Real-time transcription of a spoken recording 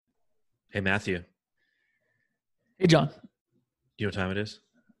Hey, Matthew. Hey, John. You know what time it is?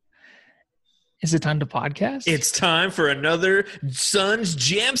 Is it time to podcast? It's time for another Suns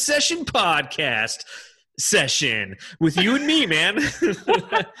Jam Session podcast session with you and me, man.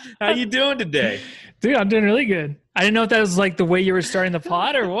 How you doing today? Dude, I'm doing really good. I didn't know if that was like the way you were starting the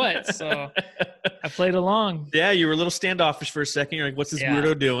pod or what. So I played along. Yeah, you were a little standoffish for a second. You're like, what's this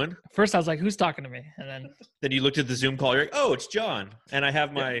weirdo doing? First, I was like, who's talking to me? And then you looked at the Zoom call. You're like, oh, it's John. And I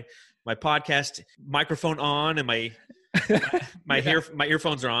have my podcast microphone on and my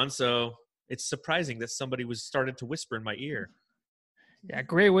earphones are on. So it's surprising that somebody was started to whisper in my ear. Yeah,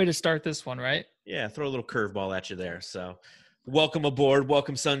 great way to start this one, right? Yeah, throw a little curveball at you there. So welcome aboard.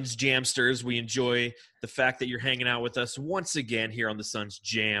 Welcome, Suns Jamsters. We enjoy the fact that you're hanging out with us once again here on the Suns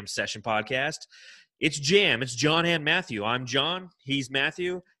Jam Session podcast. It's Jam. It's John and Matthew. I'm John. He's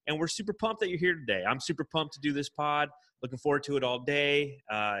Matthew. And we're super pumped that you're here today. I'm super pumped to do this pod. Looking forward to it all day.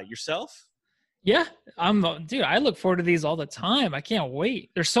 Yourself? Yeah, dude, I look forward to these all the time. I can't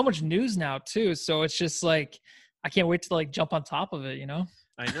wait. There's so much news now too. So it's just like, I can't wait to like jump on top of it, you know?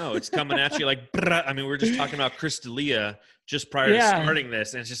 I know. It's coming at you like, I mean, we were just talking about Chris D'Elia just prior to starting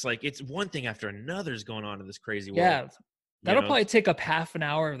this. And it's just like, it's one thing after another is going on in this crazy world. Yeah. That'll probably take up half an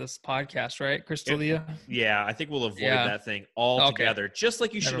hour of this podcast, right, Chris D'Elia? Yeah, I think we'll avoid that thing altogether. Okay. Just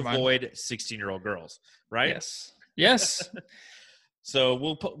like you should avoid 16-year-old girls, right? Yes. So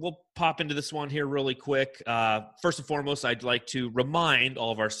we'll pop into this one here really quick. First and foremost, I'd like to remind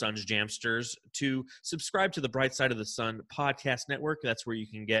all of our Suns Jamsters to subscribe to the Bright Side of the Sun podcast network. That's where you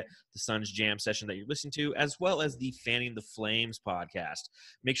can get the Suns Jam session that you're listening to, as well as the Fanning the Flames podcast.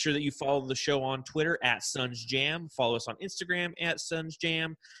 Make sure that you follow the show on Twitter at Suns Jam. Follow us on Instagram at Suns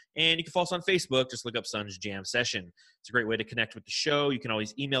Jam. And you can follow us on Facebook. Just look up Suns Jam Session. It's a great way to connect with the show. You can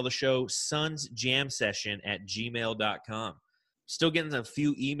always email the show, sunsjamsession@gmail.com. Still getting a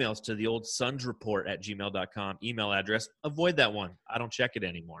few emails to the old sunsreport@gmail.com email address. Avoid that one. I don't check it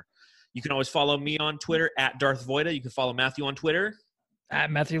anymore. You can always follow me on Twitter at Darth Voida. You can follow Matthew on Twitter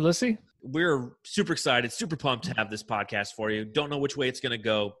at Matthew Lissy. We're super excited, super pumped to have this podcast for you. Don't know which way it's going to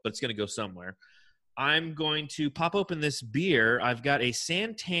go, but it's going to go somewhere. I'm going to pop open this beer. I've got a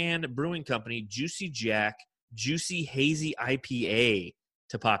Santan Brewing Company Juicy Jack Juicy Hazy IPA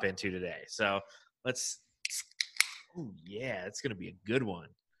to pop into today. So let's... Oh, yeah, it's going to be a good one.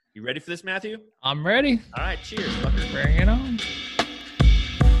 You ready for this, Matthew? I'm ready. All right, cheers, fucker. Bring it on.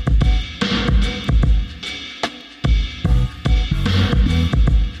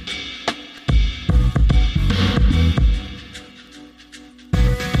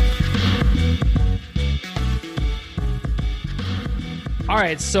 All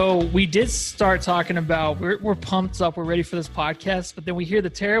right, so we did start talking about, we're pumped up, we're ready for this podcast, but then we hear the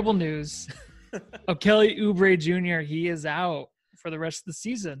terrible news of Kelly Oubre Jr. He is out for the rest of the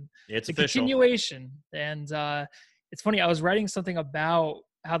season. It's a official. Continuation. And it's funny, I was writing something about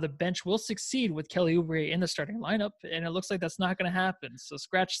how the bench will succeed with Kelly Oubre in the starting lineup, and it looks like that's not going to happen. So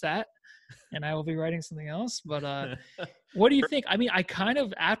scratch that, and I will be writing something else. But what do you think? I mean, I kind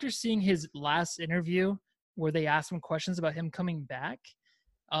of, after seeing his last interview where they asked him questions about him coming back,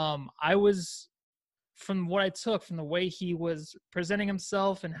 I was, from what I took from the way he was presenting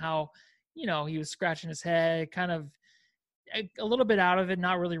himself and how, you know, he was scratching his head, kind of a little bit out of it,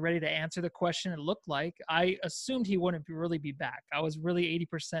 not really ready to answer the question. It looked like I assumed he wouldn't really be back. I was really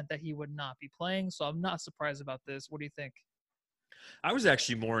 80% that he would not be playing. So I'm not surprised about this. What do you think? I was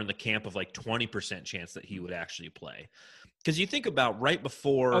actually more in the camp of like 20% chance that he would actually play. Because you think about right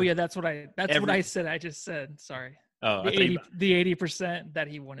before. Oh yeah, that's what I said. I just said, sorry. Oh, the 80% that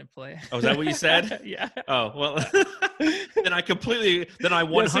he wouldn't play. Oh, is that what you said? Yeah. Oh, well, then I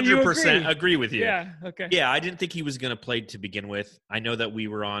 100% agree with you. Yeah. Okay. Yeah, I didn't think he was going to play to begin with. I know that we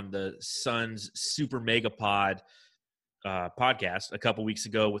were on the Suns Super Mega Pod podcast a couple weeks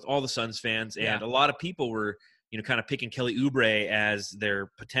ago with all the Suns fans, and a lot of people were, you know, kind of picking Kelly Oubre as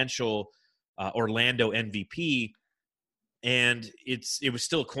their potential Orlando MVP. And it was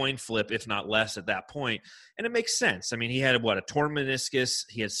still a coin flip, if not less, at that point. And it makes sense. I mean, he had, a torn meniscus.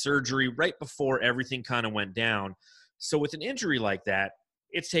 He had surgery right before everything kind of went down. So with an injury like that,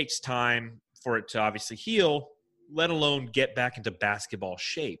 it takes time for it to obviously heal, let alone get back into basketball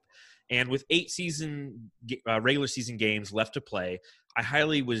shape. And with 8 regular season games left to play, I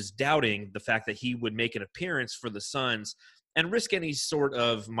highly was doubting the fact that he would make an appearance for the Suns and risk any sort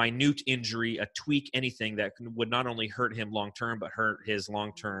of minute injury, a tweak, anything that would not only hurt him long-term, but hurt his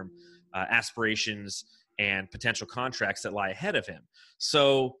long-term aspirations and potential contracts that lie ahead of him.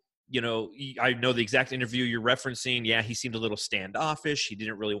 So, you know, I know the exact interview you're referencing. Yeah, he seemed a little standoffish. He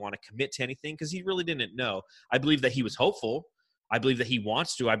didn't really want to commit to anything because he really didn't know. I believe that he was hopeful. I believe that he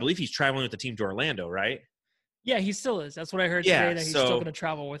wants to. I believe he's traveling with the team to Orlando, right? Yeah, he still is. That's what I heard Yeah, today, that he's still going to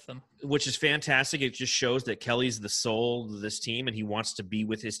travel with them. Which is fantastic. It just shows that Kelly's the soul of this team and he wants to be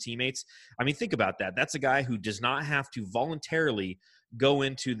with his teammates. I mean, think about that. That's a guy who does not have to voluntarily go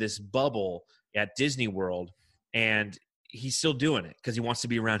into this bubble at Disney World, and he's still doing it because he wants to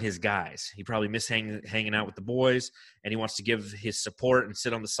be around his guys. He probably miss hanging out with the boys, and he wants to give his support and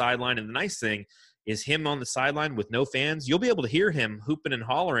sit on the sideline. And the nice thing is him on the sideline with no fans, you'll be able to hear him hooping and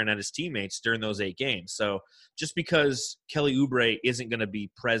hollering at his teammates during those 8 games. So just because Kelly Oubre isn't going to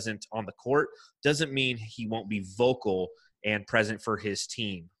be present on the court doesn't mean he won't be vocal and present for his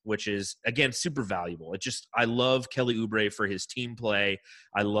team, which is, again, super valuable. I love Kelly Oubre for his team play.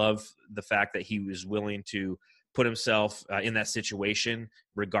 I love the fact that he was willing to put himself in that situation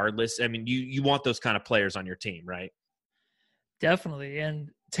regardless. I mean, you want those kind of players on your team, right? Definitely.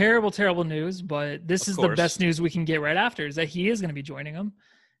 And terrible news, but this is the best news we can get right after, is that he is going to be joining them.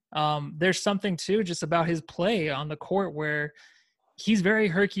 There's something too just about his play on the court where he's very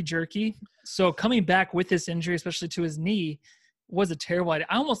herky-jerky. So coming back with this injury, especially to his knee, was a terrible idea.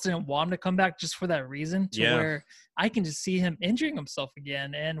 I almost didn't want him to come back just for that reason, where I can just see him injuring himself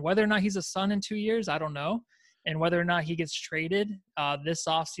again. And whether or not he's a Sun in 2 years, I don't know. And whether or not he gets traded this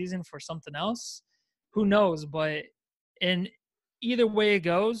offseason for something else, who knows? But in either way it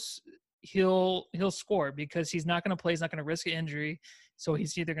goes, he'll score, because he's not going to play. He's not going to risk an injury. So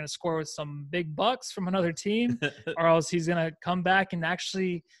he's either going to score with some big bucks from another team or else he's going to come back and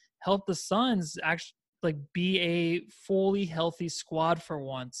actually help the Suns be a fully healthy squad for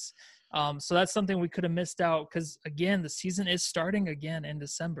once. So that's something we could have missed out, because, again, the season is starting again in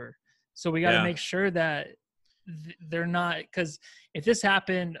December. So we got to make sure that they're not, because if this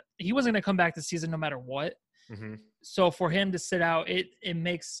happened, he wasn't going to come back this season no matter what. Mm-hmm. So for him to sit out, it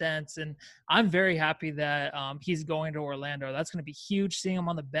makes sense. And I'm very happy that he's going to Orlando. That's going to be huge seeing him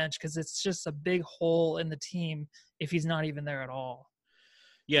on the bench, because it's just a big hole in the team if he's not even there at all.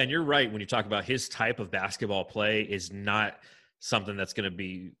 Yeah, and you're right when you talk about his type of basketball play is not something that's going to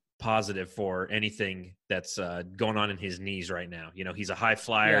be positive for anything that's going on in his knees right now. You know, he's a high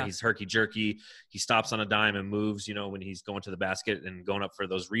flyer. He's herky-jerky. He stops on a dime and moves, when he's going to the basket and going up for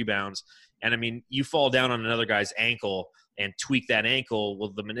those rebounds. And, I mean, you fall down on another guy's ankle and tweak that ankle,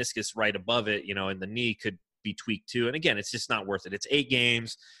 well, the meniscus right above it, and the knee could be tweaked too. And, again, it's just not worth it. It's 8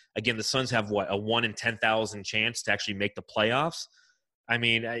 games. Again, the Suns have, a 1 in 10,000 chance to actually make the playoffs. I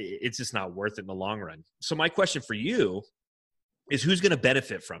mean, it's just not worth it in the long run. So my question for you is, who's going to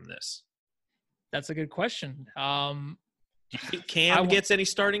benefit from this? That's a good question. Do you think Cam gets any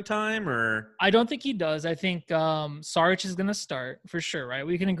starting time, or? I don't think he does. I think Saric is going to start for sure, right?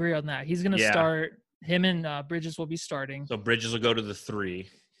 We can agree on that. He's going to start. Him and Bridges will be starting. So Bridges will go to the 3.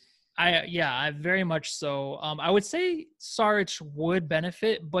 I very much so. I would say Saric would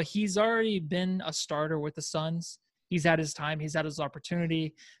benefit, but he's already been a starter with the Suns. He's had his time. He's had his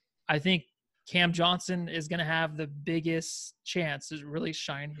opportunity. I think Cam Johnson is going to have the biggest chance to really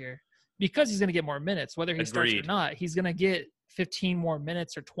shine here, because he's going to get more minutes. Whether he starts or not, he's going to get 15 more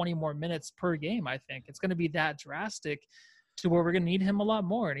minutes or 20 more minutes per game, I think. It's going to be that drastic to where we're going to need him a lot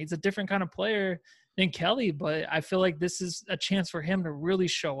more. And he's a different kind of player than Kelly, but I feel like this is a chance for him to really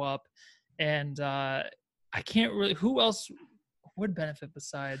show up. And I can't really – who else would benefit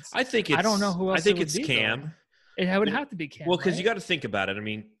besides – I don't know who else. I think it's Cam. Though. It would have to be Cam. Well, because you got to think about it. I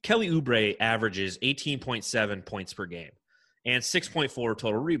mean, Kelly Oubre averages 18.7 points per game and 6.4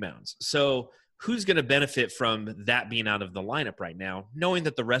 total rebounds. So who's going to benefit from that being out of the lineup right now, knowing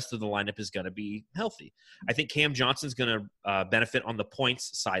that the rest of the lineup is going to be healthy? I think Cam Johnson's going to benefit on the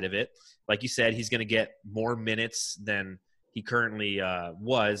points side of it. Like you said, he's going to get more minutes than he currently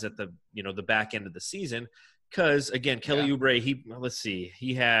was at the back end of the season. Because, again, Kelly Oubre,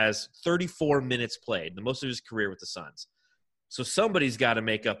 he has 34 minutes played, the most of his career with the Suns. So somebody's got to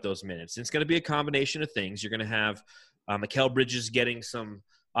make up those minutes. And it's going to be a combination of things. You're going to have Mikal Bridges getting some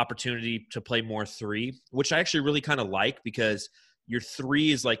opportunity to play more 3, which I actually really kind of like, because your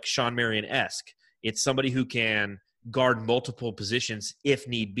 3 is like Sean Marion-esque. It's somebody who can guard multiple positions if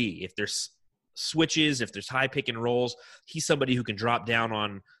need be. If there's switches, if there's high pick and rolls, he's somebody who can drop down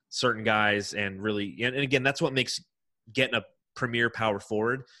on certain guys and really – and again, that's what makes getting a premier power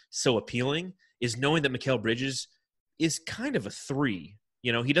forward so appealing, is knowing that Mikal Bridges is kind of a 3.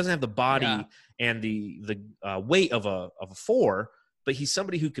 He doesn't have the body and the weight of a 4, but he's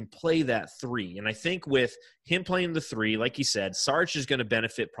somebody who can play that 3. And I think with him playing the 3, like you said, Sarge is going to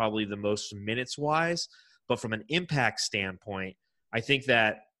benefit probably the most minutes-wise. But from an impact standpoint, I think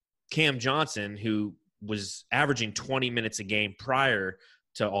that Cam Johnson, who was averaging 20 minutes a game prior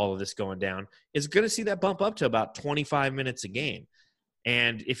to all of this going down, is going to see that bump up to about 25 minutes a game.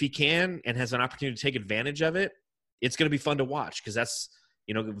 And if he can and has an opportunity to take advantage of it, it's going to be fun to watch, because that's,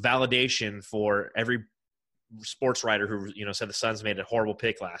 validation for every sports writer who, said the Suns made a horrible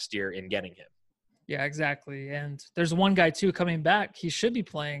pick last year in getting him. Yeah, exactly. And there's one guy too coming back. He should be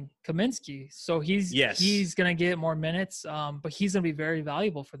playing, Kaminsky. So he's going to get more minutes, but he's going to be very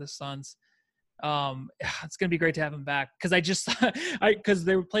valuable for the Suns. It's going to be great to have him back, because because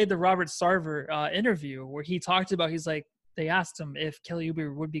they played the Robert Sarver interview where he talked about, he's like, they asked him if Kelly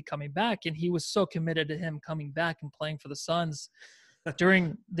Oubre would be coming back, and he was so committed to him coming back and playing for the Suns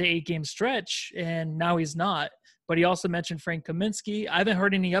during the 8-game stretch, and now he's not. But he also mentioned Frank Kaminsky. I haven't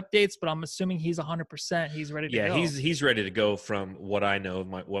heard any updates, but I'm assuming he's 100%. He's ready to go. Yeah, he's ready to go from what I know,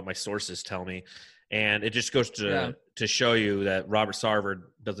 what my sources tell me. And it just goes to show you that Robert Sarver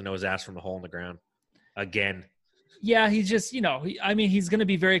doesn't know his ass from the hole in the ground again. Yeah, he's just, he's going to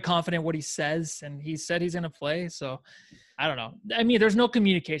be very confident what he says, and he said he's going to play. So I don't know. I mean, there's no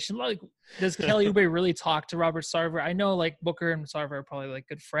communication. Like, does Kelly Oubre really talk to Robert Sarver? I know, like, Booker and Sarver are probably like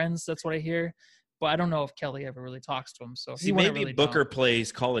good friends. That's what I hear. But I don't know if Kelly ever really talks to him. So maybe really Booker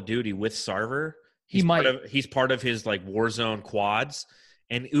plays Call of Duty with Sarver. He's part of his like Warzone quads,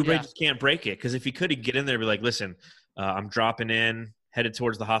 and Oubre just can't break it, because if he could, he'd get in there and be like, "Listen, I'm dropping in, headed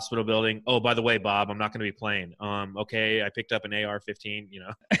towards the hospital building. Oh, by the way, Bob, I'm not going to be playing. Okay, I picked up an AR-15.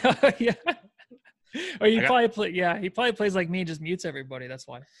 Yeah. Or he probably plays like me and just mutes everybody. That's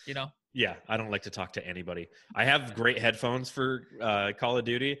why, Yeah, I don't like to talk to anybody. I have great headphones for Call of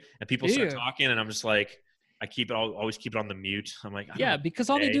Duty, and people start talking, and I'm just like, always keep it on the mute. I'm like, because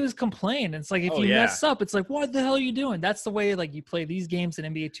all they do is complain. It's like, if you mess up, it's like, what the hell are you doing? That's the way, like, you play these games in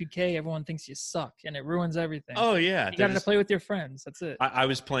NBA 2K. Everyone thinks you suck, and it ruins everything. Oh yeah, you got to play with your friends. That's it. I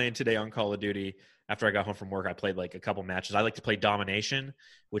was playing today on Call of Duty. After I got home from work, I played like a couple matches. I like to play Domination,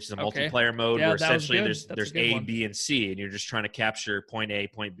 which is a multiplayer mode where essentially there's A, B, and C, and you're just trying to capture point A,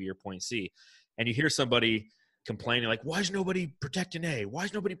 point B, or point C. And you hear somebody complaining like, "Why is nobody protecting A? Why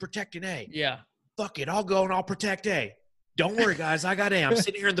is nobody protecting A?" Yeah. Fuck it, I'll go and I'll protect A. Don't worry, guys, I got A. I'm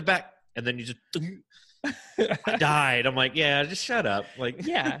sitting here in the back, and then you just I died. I'm like, yeah, just shut up. Like,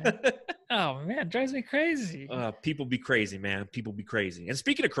 yeah. Oh man, it drives me crazy. People be crazy, man. People be crazy. And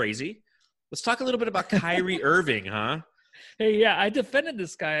speaking of crazy, let's talk a little bit about Kyrie Irving, huh? Hey, yeah, I defended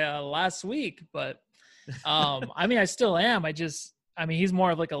this guy last week, but I still am. He's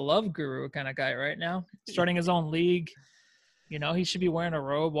more of like a love guru kind of guy right now, starting his own league. He should be wearing a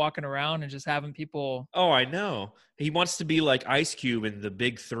robe, walking around, and just having people. Oh, I know. He wants to be like Ice Cube in the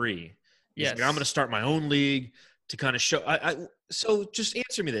Big Three. He's like, I'm going to start my own league to kind of show. So just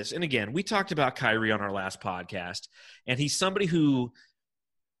answer me this. And again, we talked about Kyrie on our last podcast, and he's somebody who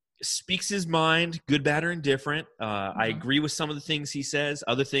speaks his mind, good, bad, or indifferent. I agree with some of the things he says.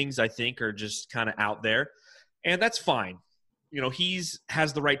 Other things I think are just kind of out there, and that's fine. He's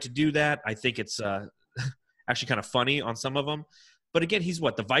has the right to do that. I think it's actually kind of funny on some of them. But again, he's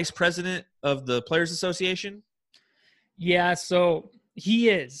the vice president of the Players Association? Yeah, so he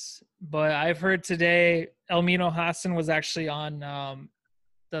is. But I've heard today Elmino Hassan was actually on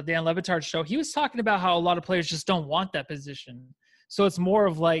the Dan Le Batard show. He was talking about how a lot of players just don't want that position. So it's more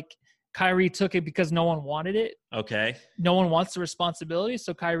of like Kyrie took it because no one wanted it. Okay. No one wants the responsibility,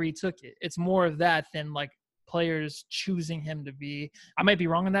 so Kyrie took it. It's more of that than like players choosing him to be. I might be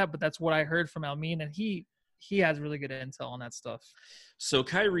wrong on that, but that's what I heard from Elmine, and he has really good intel on that stuff. So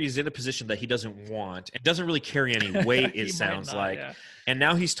Kyrie's in a position that he doesn't want and doesn't really carry any weight, it sounds like. Yeah. And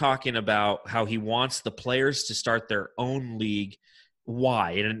now he's talking about how he wants the players to start their own league.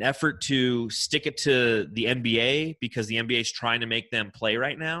 Why? In an effort to stick it to the NBA because the NBA is trying to make them play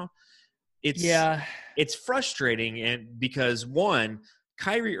right now. It's frustrating, and because one,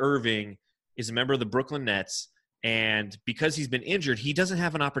 Kyrie Irving is a member of the Brooklyn Nets, and because he's been injured, he doesn't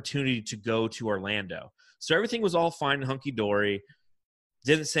have an opportunity to go to Orlando. So everything was all fine and hunky-dory.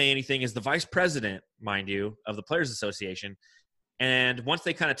 Didn't say anything as the vice president, mind you, of the Players Association. And once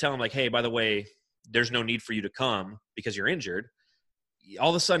they kind of tell him, like, hey, by the way, there's no need for you to come because you're injured,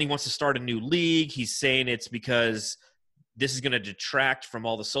 all of a sudden he wants to start a new league. He's saying it's because this is going to detract from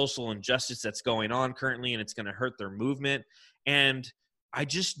all the social injustice that's going on currently, and it's going to hurt their movement. And I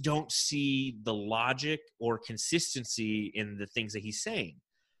just don't see the logic or consistency in the things that he's saying.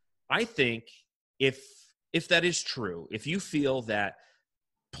 I think if that is true, if you feel that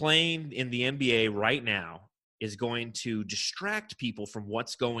playing in the NBA right now is going to distract people from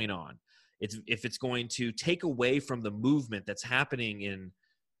what's going on, if it's going to take away from the movement that's happening in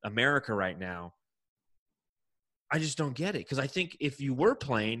America right now, I just don't get it. Because I think if you were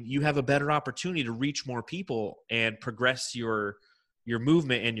playing, you have a better opportunity to reach more people and progress your your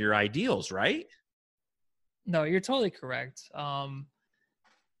movement and your ideals, right? No, you're totally correct.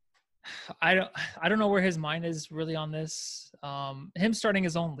 I don't know where his mind is really on this. Him starting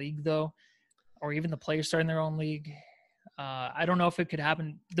his own league though, or even the players starting their own league. I don't know if it could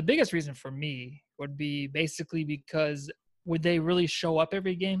happen. The biggest reason for me would be basically because would they really show up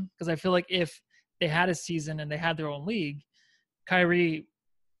every game? Because I feel like if they had a season and they had their own league, Kyrie,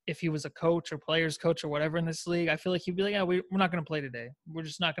 if he was a coach or players coach or whatever in this league, I feel like he'd be like, yeah, we're not going to play today. We're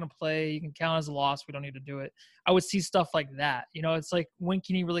just not going to play. You can count as a loss. We don't need to do it. I would see stuff like that. You know, it's like, when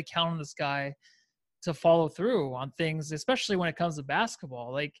can you really count on this guy to follow through on things, especially when it comes to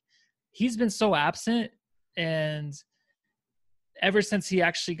basketball? Like, he's been so absent, and ever since he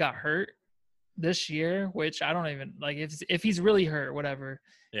actually got hurt this year, which I don't even like, if he's really hurt, whatever.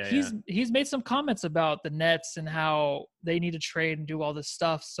 Yeah, he's made some comments about the Nets and how they need to trade and do all this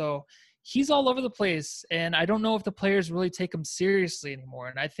stuff. So he's all over the place, and I don't know if the players really take him seriously anymore.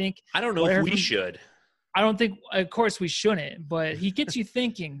 And I don't know if we should. I don't think, of course we shouldn't, but he gets you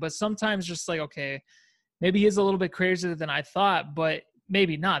thinking. But sometimes just like, okay, maybe he is a little bit crazier than I thought, but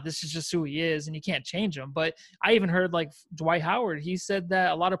maybe not. This is just who he is, and you can't change him. But I even heard like Dwight Howard, he said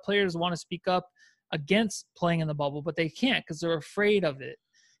that a lot of players want to speak up against playing in the bubble, but they can't because they're afraid of it.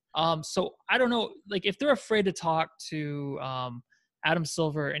 So I don't know, like, if they're afraid to talk to Adam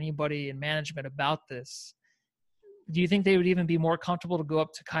Silver or anybody in management about this, do you think they would even be more comfortable to go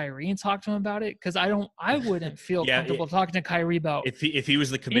up to Kyrie and talk to him about it? Because I wouldn't feel comfortable talking to Kyrie about if he was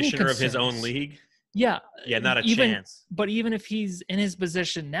the commissioner of his own league. Yeah, not a chance. But even if he's in his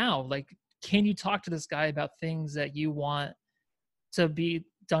position now, like, can you talk to this guy about things that you want to be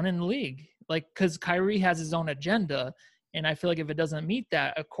done in the league? Like, because Kyrie has his own agenda. And I feel like if it doesn't meet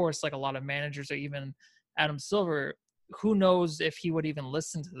that, of course, like a lot of managers or even Adam Silver, who knows if he would even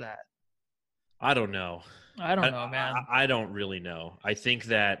listen to that? I don't know. I don't know, man. I don't really know. I think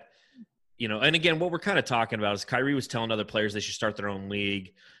that, and again, what we're kind of talking about is Kyrie was telling other players they should start their own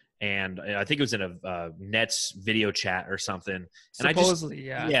league. And I think it was in a Nets video chat or something. And supposedly,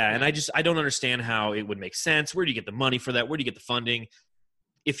 yeah. And I don't understand how it would make sense. Where do you get the money for that? Where do you get the funding?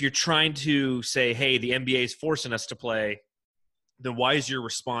 If you're trying to say, hey, the NBA is forcing us to play, then why is your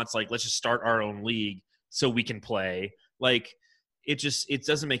response like, let's just start our own league so we can play? Like, it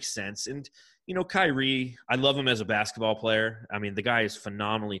doesn't make sense. And, Kyrie, I love him as a basketball player. I mean, the guy is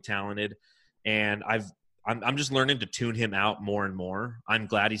phenomenally talented, and I'm just learning to tune him out more and more. I'm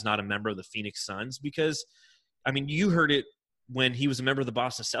glad he's not a member of the Phoenix Suns because, I mean, you heard it when he was a member of the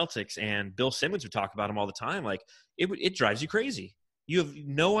Boston Celtics, and Bill Simmons would talk about him all the time. Like, it drives you crazy. You have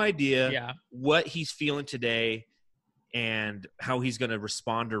no idea what he's feeling today and how he's going to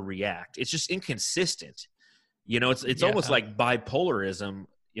respond or react. It's just inconsistent. It's almost like bipolarism,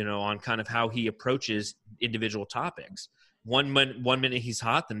 on kind of how he approaches individual topics. One minute he's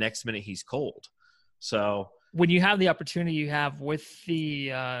hot, the next minute he's cold. So when you have the opportunity you have with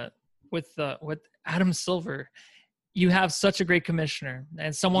Adam Silver, you have such a great commissioner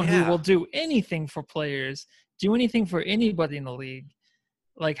and someone who will do anything for players, do anything for anybody in the league.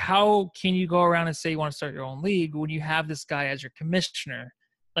 Like, how can you go around and say you want to start your own league when you have this guy as your commissioner?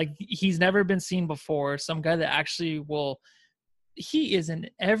 Like, he's never been seen before. Some guy that actually he is in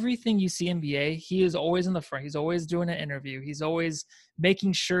everything you see NBA. He is always in the front. He's always doing an interview. He's always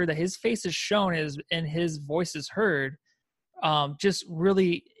making sure that his face is shown and his voice is heard. Just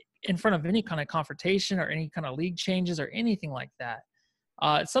really in front of any kind of confrontation or any kind of league changes or anything like that.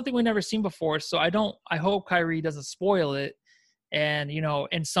 It's something we've never seen before. So I hope Kyrie doesn't spoil it. And,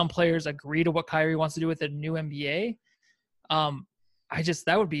 and some players agree to what Kyrie wants to do with the new NBA.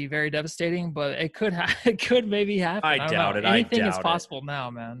 That would be very devastating, but it could maybe happen. I doubt it. Anything is possible now,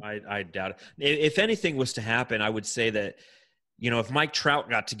 man. I doubt it. If anything was to happen, I would say that, if Mike Trout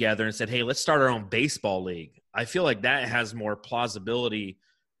got together and said, hey, let's start our own baseball league, I feel like that has more plausibility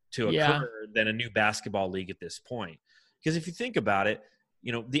to occur than a new basketball league at this point. Because if you think about it,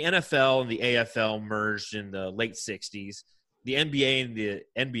 the NFL and the AFL merged in the late 60s. The NBA and the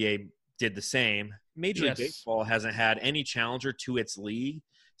NBA did the same. Major League Baseball hasn't had any challenger to its league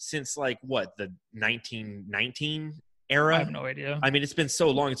since, the 1919 era. I have no idea. I mean, it's been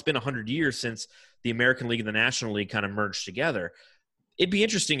so long. It's been 100 years since the American League and the National League kind of merged together. It'd be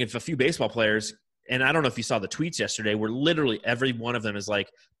interesting if a few baseball players, and I don't know if you saw the tweets yesterday, where literally every one of them is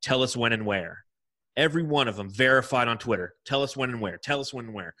like, tell us when and where. Every one of them verified on Twitter. Tell us when and where. Tell us when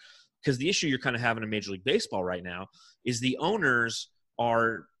and where. Because the issue you're kind of having in Major League Baseball right now is the owners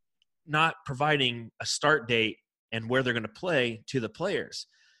are not providing a start date and where they're going to play to the players.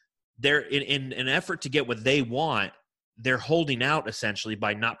 They're in an effort to get what they want. They're holding out essentially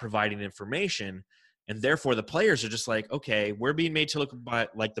by not providing information. And therefore the players are just like, okay, we're being made to look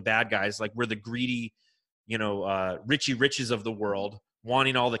like the bad guys. Like we're the greedy, Richie Riches of the world,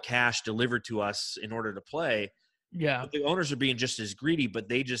 wanting all the cash delivered to us in order to play. Yeah. But the owners are being just as greedy, but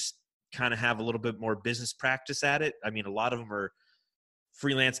they just kind of have a little bit more business practice at it. I mean, a lot of them are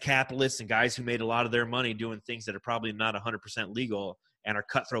freelance capitalists and guys who made a lot of their money doing things that are probably not 100% legal and are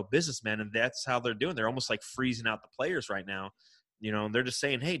cutthroat businessmen. And that's how they're doing. They're almost like freezing out the players right now. And they're just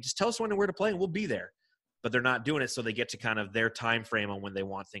saying, hey, just tell us when and where to play and we'll be there. But they're not doing it, so they get to kind of their time frame on when they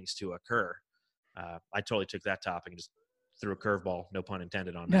want things to occur. I totally took that topic and just threw a curveball, no pun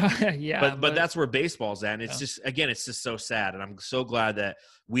intended, on that. Yeah, but that's where baseball's at. And it's just, again, it's just so sad. And I'm so glad that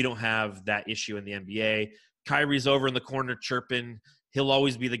we don't have that issue in the NBA. Kyrie's over in the corner chirping. He'll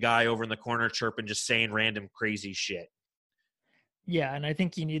always be the guy over in the corner chirping, just saying random crazy shit. Yeah, and I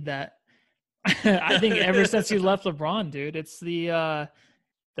think you need that. I think ever since you left LeBron, dude, it's the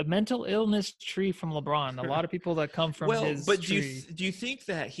mental illness tree from LeBron. A lot of people that come from his but tree. do you think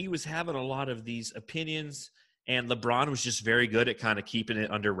that he was having a lot of these opinions and LeBron was just very good at kind of keeping it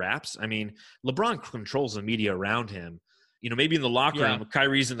under wraps? I mean, LeBron controls the media around him. Maybe in the locker room,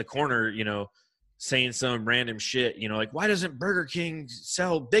 Kyrie's in the corner, saying some random shit, like, why doesn't Burger King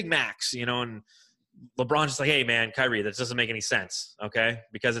sell Big Macs, and LeBron's just like, hey, man, Kyrie, that doesn't make any sense, okay?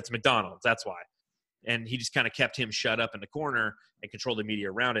 Because it's McDonald's, that's why. And he just kind of kept him shut up in the corner and controlled the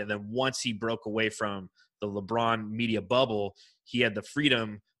media around it. And then once he broke away from the LeBron media bubble, he had the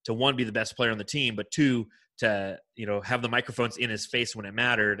freedom to, one, be the best player on the team, but two, to, have the microphones in his face when it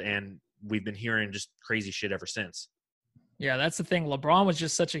mattered. And we've been hearing just crazy shit ever since. Yeah, that's the thing. LeBron was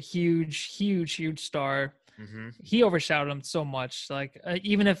just such a huge star. Mm-hmm. He overshadowed him so much. Like,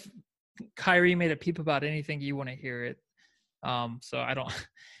 even if Kyrie made a peep about anything, you want to hear it. So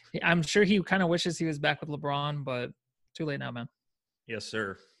I'm sure he kind of wishes he was back with LeBron, but too late now, man. Yes,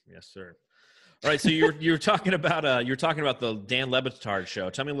 sir. All right, so you were talking about the Dan Le Batard show.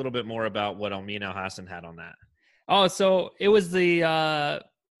 Tell me a little bit more about what Amin Elhassan had on that. Oh, so it was the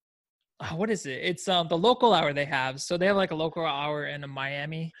what is it? It's the local hour they have. So they have like a local hour in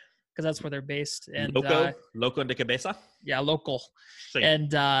Miami because that's where they're based. And Loco de Cabeza. Yeah, local. Sí.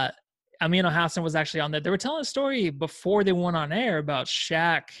 And Amin Elhassan was actually on there. They were telling a story before they went on air about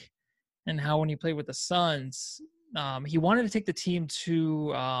Shaq and how when he played with the Suns, he wanted to take the team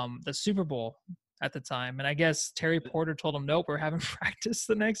to the Super Bowl at the time. And I guess Terry Porter told him, nope, we're having practice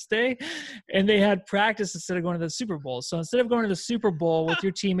the next day. And they had practice instead of going to the Super Bowl. So instead of going to the Super Bowl with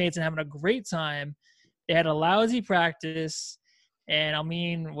your teammates and having a great time, they had a lousy practice. And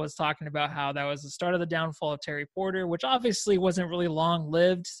Amin was talking about how that was the start of the downfall of Terry Porter, which obviously wasn't really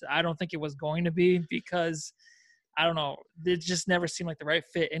long-lived. I don't think it was going to be because, I don't know, it just never seemed like the right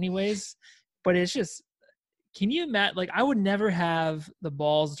fit anyways. But it's just, can you imagine? Like, I would never have the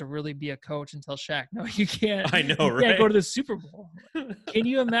balls to really be a coach until Shaq. No, you can't. I know, you right? Can't go to the Super Bowl. Can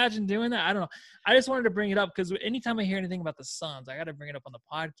you imagine doing that? I don't know. I just wanted to bring it up because anytime I hear anything about the Suns, I got to bring it up on the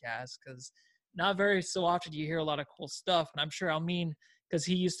podcast because not very so often you hear a lot of cool stuff. And I'm sure Amin, because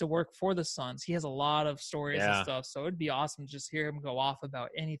he used to work for the Suns, he has a lot of stories and stuff. So it'd be awesome to just hear him go off about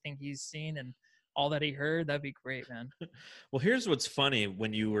anything he's seen and all that he heard. That'd be great, man. Well, here's what's funny.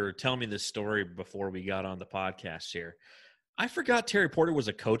 When you were telling me this story before we got on the podcast here, I forgot Terry Porter was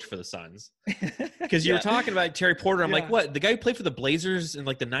a coach for the Suns because you were talking about Terry Porter. I'm like, what? The guy who played for the Blazers in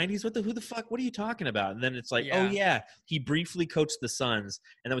like the 90s? Who the fuck? What are you talking about? And then it's like, oh yeah, he briefly coached the Suns.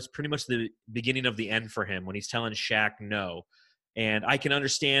 And that was pretty much the beginning of the end for him when he's telling Shaq no. And I can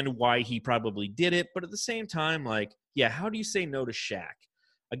understand why he probably did it. But at the same time, like, yeah, how do you say no to Shaq?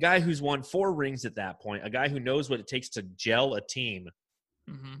 A guy who's won 4 rings at that point, a guy who knows what it takes to gel a team,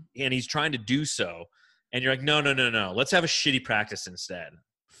 and he's trying to do so. And you're like, no. Let's have a shitty practice instead.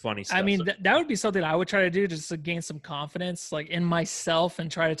 Funny stuff. I mean, that would be something I would try to do just to gain some confidence, like in myself,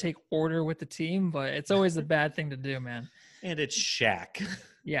 and try to take order with the team. But it's always a bad thing to do, man. And it's Shaq.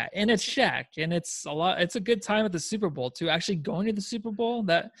 Yeah, and it's Shaq, and it's a good time at the Super Bowl too. Actually, going to the Super Bowl,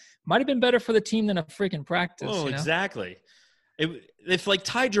 that might have been better for the team than a freaking practice. Oh, exactly. If like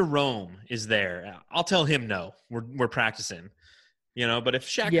Ty Jerome is there, I'll tell him no. We're practicing. But if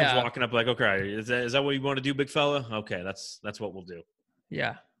Shaq comes walking up like, okay, is that what you want to do, big fella? Okay, that's what we'll do.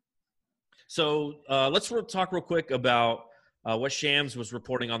 Yeah. So let's talk real quick about what Shams was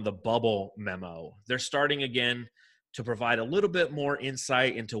reporting on the bubble memo. They're starting again to provide a little bit more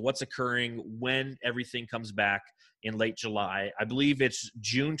insight into what's occurring when everything comes back in late July. I believe it's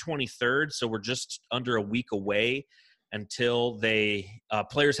June 23rd, so we're just under a week away until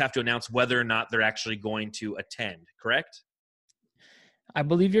players have to announce whether or not they're actually going to attend, correct? I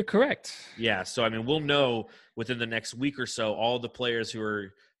believe you're correct. Yeah, so I mean, we'll know within the next week or so all the players who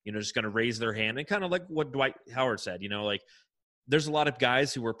are just going to raise their hand, and kind of like what Dwight Howard said, like there's a lot of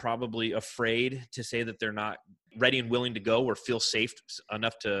guys who are probably afraid to say that they're not ready and willing to go or feel safe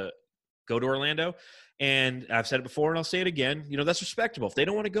enough to go to Orlando. And I've said it before and I'll say it again, that's respectable. If they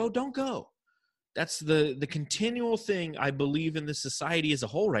don't want to go, don't go. That's the continual thing I believe in this society as a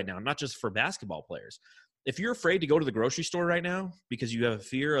whole right now, not just for basketball players. If you're afraid to go to the grocery store right now because you have a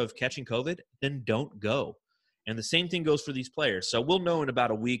fear of catching COVID, then don't go. And the same thing goes for these players. So we'll know in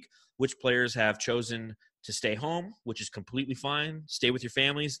about a week which players have chosen to stay home, which is completely fine. Stay with your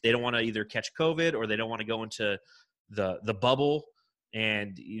families. They don't want to either catch COVID or they don't want to go into the bubble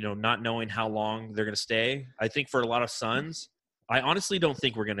and, not knowing how long they're going to stay. I think for a lot of Suns, I honestly don't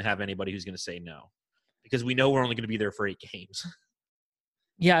think we're going to have anybody who's going to say no, because we know we're only going to be there for 8 games.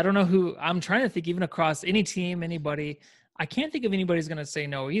 Yeah, I don't know who. I'm trying to think even across any team, anybody. I can't think of anybody who's going to say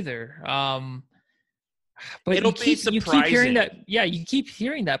no either. But it'll be surprising. You keep hearing that. Yeah, you keep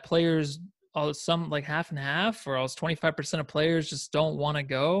hearing that players, some like half and half, or else 25% of players just don't want to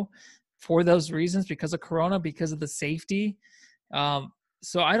go for those reasons, because of Corona, because of the safety.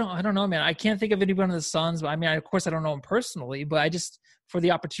 So I don't know, man. I can't think of anyone in the Suns, but I mean, of course, I don't know them personally, but I just, for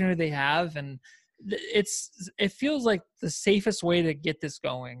the opportunity they have, and it feels like the safest way to get this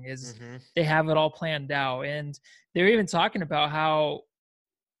going is they have it all planned out. And they're even talking about how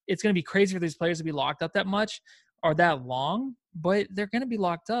it's going to be crazy for these players to be locked up that much or that long, but they're going to be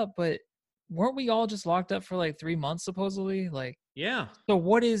locked up. But weren't we all just locked up for like 3 months, supposedly? Like, yeah. So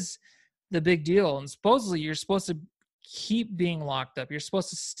what is the big deal? And supposedly you're supposed to keep being locked up. You're supposed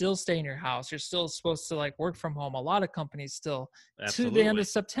to still stay in your house. You're still supposed to like work from home. A lot of companies still. Absolutely. To the end of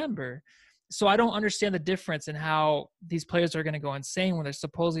September. So I don't understand the difference in how these players are going to go insane when they're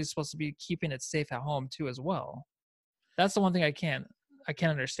supposedly supposed to be keeping it safe at home too as well. That's the one thing I can't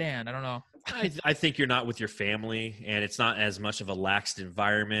understand. I don't know. I think you're not with your family, and it's not as much of a laxed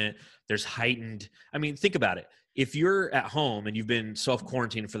environment. There's heightened. I mean, think about it. If you're at home and you've been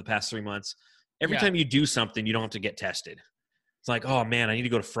self-quarantined for the past 3 months, every time you do something, you don't have to get tested. It's like, oh man, I need to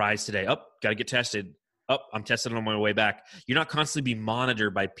go to Fry's today. Oh, got to get tested. Oh, I'm tested on my way back. You're not constantly being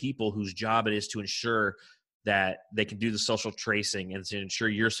monitored by people whose job it is to ensure that they can do the social tracing and to ensure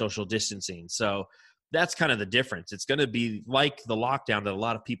your social distancing. So that's kind of the difference. It's going to be like the lockdown that a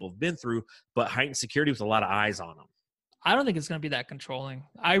lot of people have been through, but heightened security with a lot of eyes on them. I don't think it's going to be that controlling.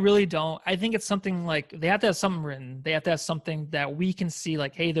 I really don't. I think it's something like they have to have something written. They have to have something that we can see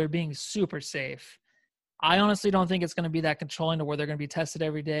like, hey, they're being super safe. I honestly don't think it's going to be that controlling to where they're going to be tested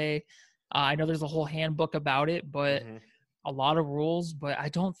every day. I know there's a whole handbook about it, but a lot of rules. But I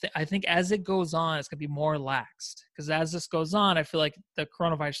think as it goes on, it's going to be more laxed. Because as this goes on, I feel like the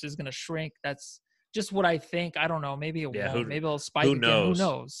coronavirus is going to shrink. That's just what I think. I don't know. Maybe it won't. Maybe it'll spike again. Who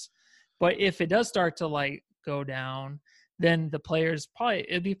knows? But if it does start to like go down, then the players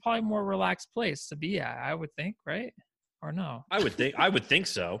it'd be probably more relaxed place to be at, I would think, right? Or no? I would think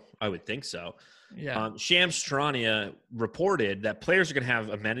so. Yeah. Shams Charania reported that players are going to have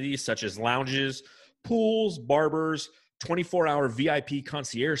amenities such as lounges, pools, barbers, 24-hour VIP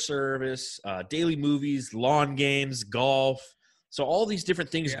concierge service, daily movies, lawn games, golf. So all these different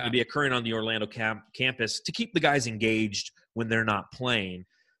things are going to be occurring on the Orlando campus to keep the guys engaged when they're not playing.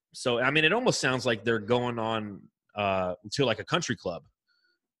 So, I mean, it almost sounds like they're going on to like a country club.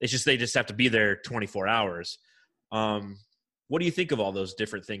 It's just they just have to be there 24 hours. What do you think of all those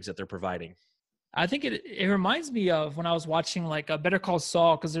different things that they're providing? I think it reminds me of when I was watching like a Better Call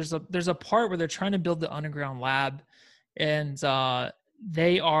Saul, because there's a part where they're trying to build the underground lab, and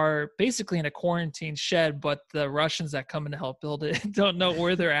they are basically in a quarantine shed, but the Russians that come in to help build it don't know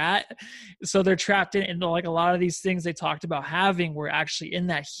where they're at. So they're trapped in like a lot of these things they talked about having were actually in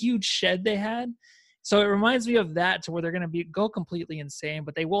that huge shed they had. So it reminds me of that, to where they're going to go completely insane,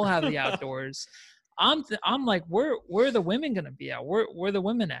 but they will have the outdoors. I'm like, where are the women going to be at? Where are the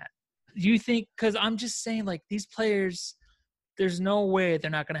women at? Do you think, because I'm just saying, like, these players, there's no way they're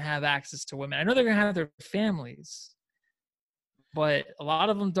not going to have access to women. I know they're going to have their families, but a lot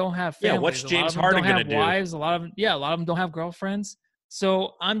of them don't have families. Yeah, what's James Harden going to do? Wives. A lot of them don't have girlfriends.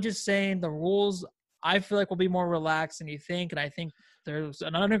 So I'm just saying the rules, I feel like, will be more relaxed than you think, and I think there's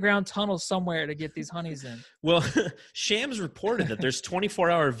an underground tunnel somewhere to get these honeys in. Well, Shams reported that there's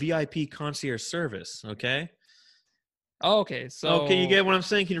 24-hour VIP concierge service, okay? Oh, okay, so can you get what I'm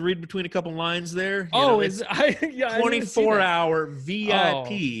saying? Can you read between a couple lines there? 24-hour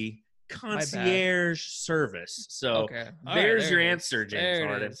VIP concierge service. So there's your answer, James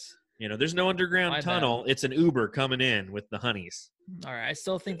Harden. There's no underground My tunnel. It's an Uber coming in with the honeys. All right, I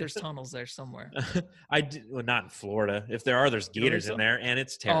still think there's tunnels there somewhere. Well, not in Florida. If there are, there's You don't think gators so? in there, and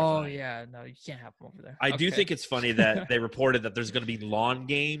it's Oh terrifying. yeah, no, you can't have them over there. I do Okay. think it's funny that they reported that there's going to be lawn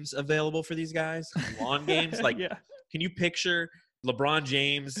games available for these guys. Lawn games, like, yeah. can you picture LeBron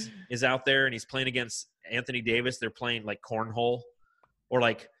James is out there and he's playing against Anthony Davis? They're playing like cornhole or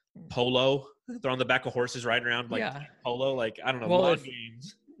like polo. They're on the back of horses riding around like polo. Like, I don't know, Well, lawn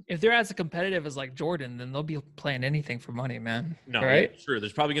games. If they're as competitive as like Jordan, then they'll be playing anything for money, man. No, right? Yeah, true.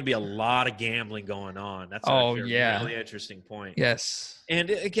 There's probably going to be a lot of gambling going on. That's actually a really interesting point. Yes. And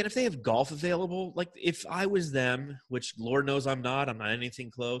again, if they have golf available, like if I was them, which Lord knows I'm not anything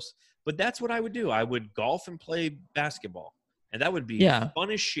close, but that's what I would do. I would golf and play basketball. And that would be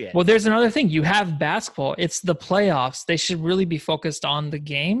fun as shit. Well, there's another thing. You have basketball. It's the playoffs. They should really be focused on the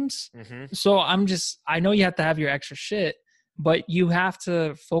games. Mm-hmm. So I know you have to have your extra shit, but you have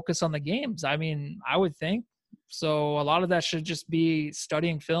to focus on the games. I mean, I would think. So a lot of that should just be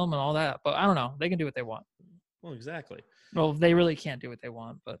studying film and all that. But I don't know. They can do what they want. Well, exactly. Well, they really can't do what they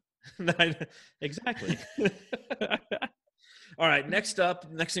want, but. Exactly. All right. Next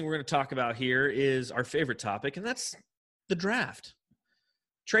thing we're going to talk about here is our favorite topic, and that's the draft.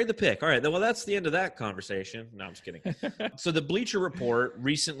 Trade the pick. All right. Well, that's the end of that conversation. No, I'm just kidding. So the Bleacher Report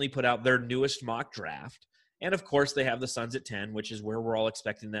recently put out their newest mock draft. And, of course, they have the Suns at 10, which is where we're all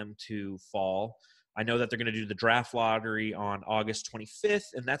expecting them to fall. I know that they're going to do the draft lottery on August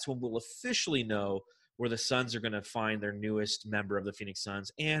 25th, and that's when we'll officially know where the Suns are going to find their newest member of the Phoenix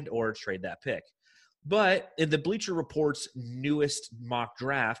Suns and or trade that pick. But in the Bleacher Report's newest mock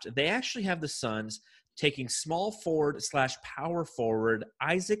draft, they actually have the Suns taking small forward / power forward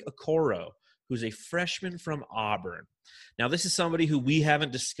Isaac Okoro, who's a freshman from Auburn. Now, this is somebody who we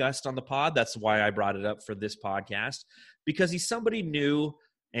haven't discussed on the pod. That's why I brought it up for this podcast, because he's somebody new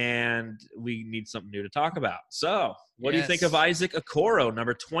and we need something new to talk about. So what do you think of Isaac Okoro,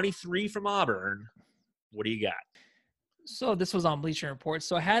 number 23 from Auburn? What do you got? So this was on Bleacher Report.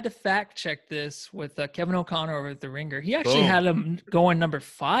 So I had to fact check this with Kevin O'Connor over at The Ringer. He actually had him going number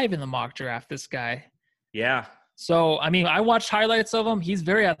 5 in the mock draft, this guy. Yeah. So, I mean, I watched highlights of him. He's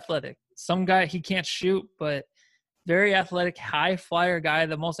very athletic. Some guy, he can't shoot, but very athletic, high flyer guy,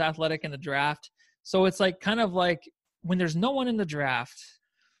 the most athletic in the draft. So it's like kind of like when there's no one in the draft,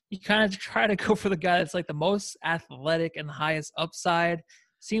 you kind of try to go for the guy that's like the most athletic and the highest upside.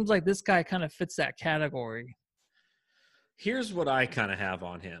 Seems like this guy kind of fits that category. Here's what I kind of have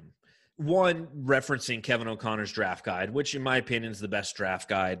on him. One, referencing Kevin O'Connor's draft guide, which in my opinion is the best draft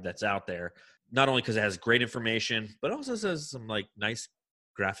guide that's out there. Not only because it has great information, but also has some like nice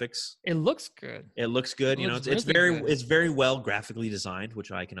graphics. It looks good. It looks good. It's very well graphically designed,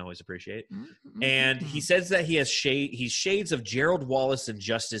 which I can always appreciate. Mm-hmm. And he says that he's shades of Gerald Wallace and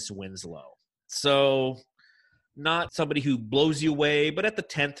Justice Winslow. So not somebody who blows you away, but at the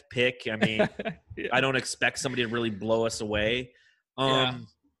 10th pick, I mean, I don't expect somebody to really blow us away. I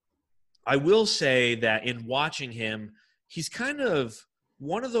will say that in watching him, he's kind of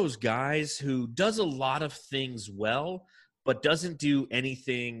one of those guys who does a lot of things well, but doesn't do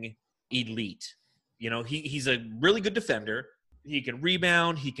anything elite. He's a really good defender. He can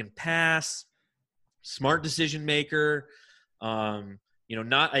rebound. He can pass. Smart decision maker.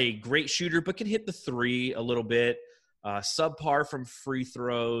 Not a great shooter, but can hit the 3 a little bit. Subpar from free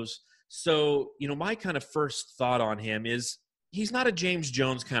throws. So, my kind of first thought on him is he's not a James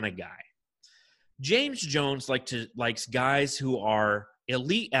Jones kind of guy. James Jones likes guys who are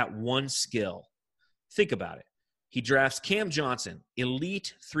elite at one skill. Think about it. He drafts Cam Johnson,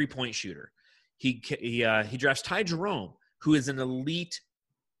 elite three-point shooter. He drafts Ty Jerome, who is an elite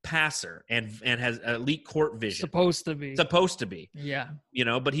passer and has elite court vision. Supposed to be. Yeah.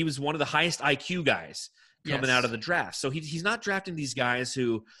 But he was one of the highest IQ guys coming out of the draft. So he's not drafting these guys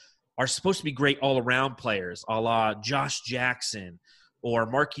who are supposed to be great all-around players, a la Josh Jackson or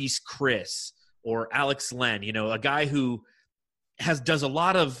Marquise Chris or Alex Len. A guy who does a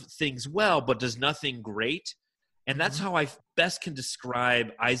lot of things well, but does nothing great. And that's how I best can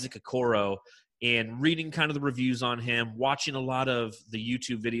describe Isaac Okoro in reading kind of the reviews on him, watching a lot of the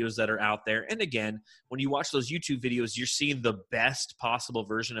YouTube videos that are out there. And again, when you watch those YouTube videos, you're seeing the best possible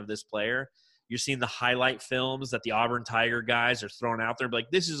version of this player. You're seeing the highlight films that the Auburn Tiger guys are throwing out there.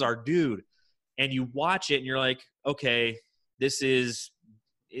 Like, this is our dude. And you watch it and you're like, okay, it's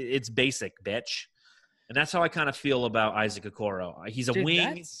basic, bitch. And that's how I kind of feel about Isaac Okoro. He's a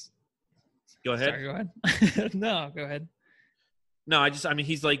wing. Go ahead. Sorry, go ahead. No, go ahead. No,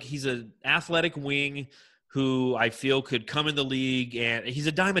 he's an athletic wing who I feel could come in the league, and he's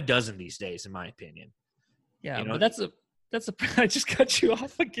a dime a dozen these days, in my opinion. Yeah, but I just cut you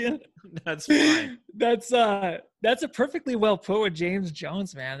off again. That's fine. That's a perfectly well put with James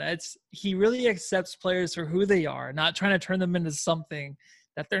Jones, man. He really accepts players for who they are, not trying to turn them into something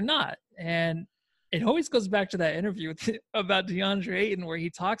that they're not. And it always goes back to that interview about DeAndre Ayton, where he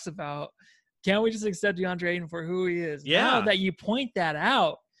talks about, can't we just accept DeAndre Ayton for who he is? Yeah. Now that you point that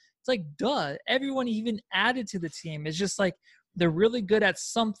out, it's like, duh. Everyone even added to the team is just like, they're really good at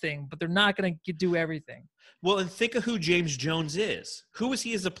something, but they're not going to do everything. Well, and think of who James Jones is. Who was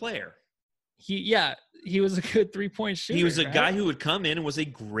he as a player? He was a good 3-point shooter. He was a guy who would come in and was a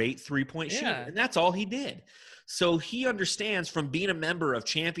great 3-point shooter, and that's all he did. So he understands from being a member of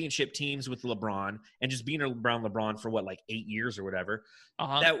championship teams with LeBron and just being around LeBron for like 8 years or whatever,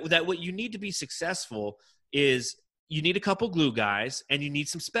 that what you need to be successful is you need a couple glue guys and you need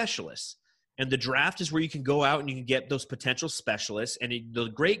some specialists. And the draft is where you can go out and you can get those potential specialists and the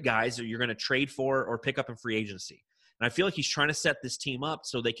great guys that you're going to trade for or pick up in free agency. And I feel like he's trying to set this team up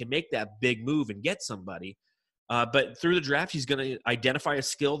so they can make that big move and get somebody. But through the draft, he's going to identify a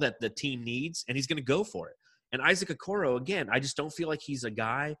skill that the team needs, and he's going to go for it. And Isaac Okoro, again, I just don't feel like he's a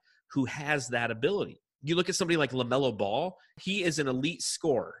guy who has that ability. You look at somebody like LaMelo Ball, he is an elite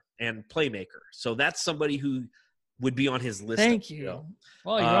scorer and playmaker. So that's somebody who would be on his list. Thank you.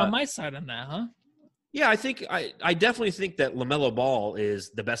 Well, you're on my side on that, huh? Yeah, I definitely think that LaMelo Ball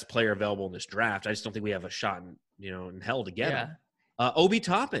is the best player available in this draft. I just don't think we have a shot in hell to get him. Obi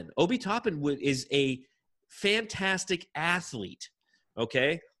Toppin is a fantastic athlete,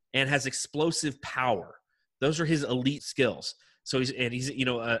 okay, and has explosive power. Those are his elite skills. So he's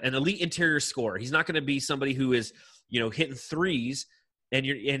an elite interior scorer. He's not going to be somebody who is hitting threes.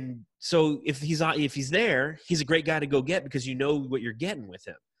 And so if he's there, he's a great guy to go get because you know what you're getting with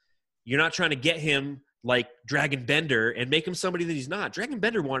him. You're not trying to get him like Dragon Bender and make him somebody that he's not. Dragon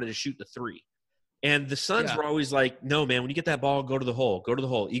Bender wanted to shoot the three. And the Suns were always like, no, man, when you get that ball, go to the hole. Go to the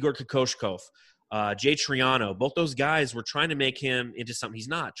hole. Igor Kokoshkov, Jay Triano, both those guys were trying to make him into something he's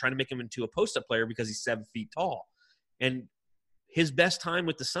not, trying to make him into a post-up player because he's 7 feet tall. And his best time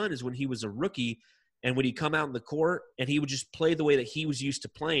with the Sun is when he was a rookie and when he'd come out in the court and he would just play the way that he was used to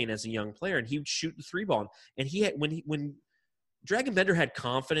playing as a young player, and he would shoot the three ball. And when Dragon Bender had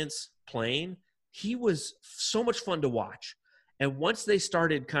confidence playing, he was so much fun to watch. And once they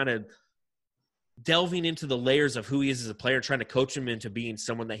started kind of delving into the layers of who he is as a player, trying to coach him into being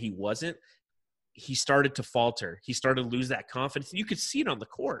someone that he wasn't, he started to falter. He started to lose that confidence. You could see it on the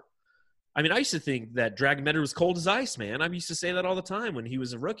court. I mean, I used to think that Dragon Bender was cold as ice, man. I used to say that all the time when he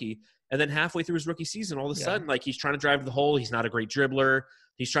was a rookie. And then halfway through his rookie season, all of a sudden, like, he's trying to drive to the hole. He's not a great dribbler.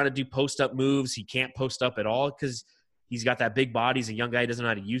 He's trying to do post-up moves. He can't post up at all because he's got that big body. He's a young guy. He doesn't know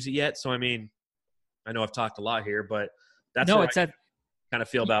how to use it yet. So, I mean, I know I've talked a lot here, but that's how I kind of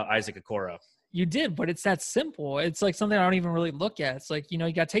feel about Isaac Okoro. You did, but it's that simple. It's like something I don't even really look at. It's like, you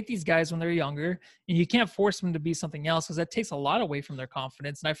got to take these guys when they're younger, and you can't force them to be something else because that takes a lot away from their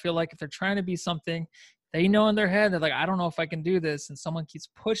confidence. And I feel like if they're trying to be something they know in their head, they're like, I don't know if I can do this, and someone keeps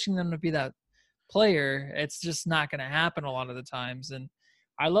pushing them to be that player, it's just not going to happen a lot of the times. And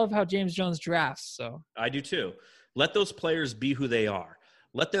I love how James Jones drafts. So I do too. Let those players be who they are.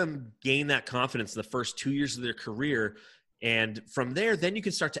 Let them gain that confidence the first 2 years of their career. And from there, then you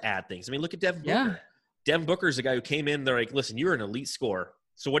can start to add things. I mean, look at Devin Booker. Yeah. Devin Booker is a guy who came in. They're like, listen, you're an elite scorer.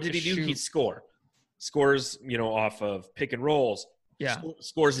 So what did he do? He'd score. Scores, off of pick and rolls. Yeah.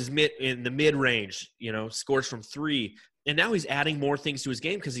 Scores in the mid range, scores from three. And now he's adding more things to his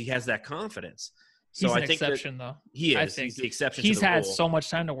game because he has that confidence. So he's I an think exception, though. He is. He's the exception. He's to the had rule. so much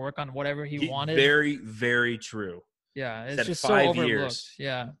time to work on whatever he wanted. Very, very true. Yeah, He's it's just 5 so overlooked. years.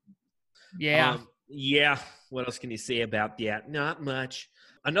 Yeah. Yeah. What else can you say about that? Not much.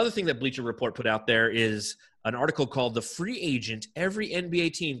 Another thing that Bleacher Report put out there is an article called "The Free Agent Every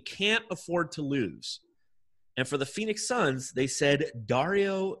NBA Team Can't Afford to Lose." And for the Phoenix Suns, they said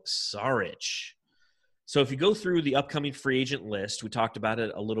Dario Saric. So if you go through the upcoming free agent list, we talked about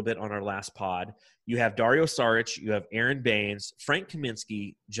it a little bit on our last pod. You have Dario Saric, you have Aaron Baines, Frank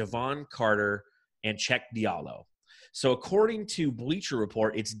Kaminsky, Javon Carter, and Cheick Diallo. So according to Bleacher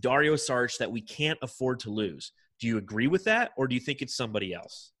Report, it's Dario Saric that we can't afford to lose. Do you agree with that, or do you think it's somebody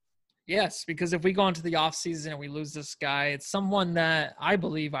else? Yes, because if we go into the offseason and we lose this guy, it's someone that I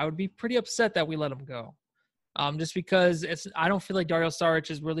believe I would be pretty upset that we let him go. Just because I don't feel like Dario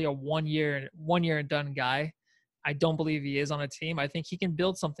Saric is really a one year and done guy. I don't believe he is on a team. I think he can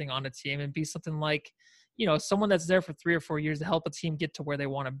build something on a team and be something like, someone that's there for 3 or 4 years to help a team get to where they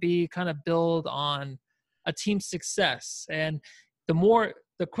want to be, kind of build on a team's success. And the more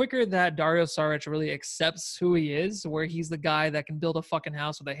the quicker that Dario Saric really accepts who he is, where he's the guy that can build a fucking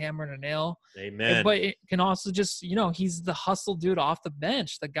house with a hammer and a nail. Amen. But it can also just, he's the hustle dude off the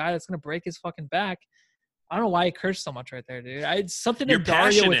bench, the guy that's going to break his fucking back. I don't know why he cursed so much right there, dude. It's something to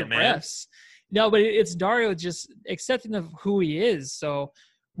Dario with the refs. No, but it's Dario just accepting of who he is. So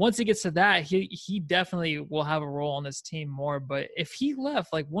once he gets to that, he definitely will have a role on this team more. But if he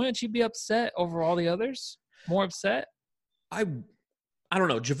left, like, wouldn't you be upset over all the others? More upset? I don't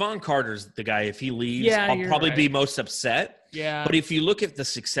know. Javon Carter's the guy. If he leaves, I'll probably be most upset. Yeah. But if you look at the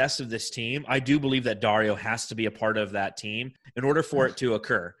success of this team, I do believe that Dario has to be a part of that team in order for it to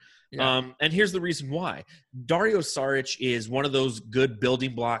occur. Yeah. And here's the reason why. Dario Saric is one of those good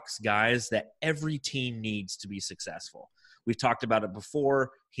building blocks guys that every team needs to be successful. We've talked about it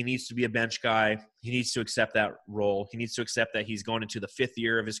before. He needs to be a bench guy. He needs to accept that role. He needs to accept that he's going into the 5th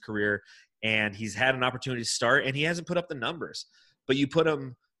year of his career, and he's had an opportunity to start, and he hasn't put up the numbers. But you put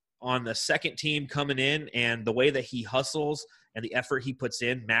him on the second team coming in, and the way that he hustles and the effort he puts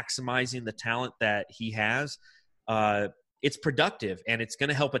in, maximizing the talent that he has, it's productive, and it's going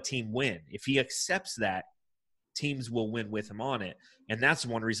to help a team win. If he accepts that, teams will win with him on it. And that's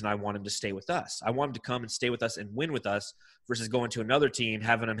one reason I want him to stay with us. I want him to come and stay with us and win with us versus going to another team,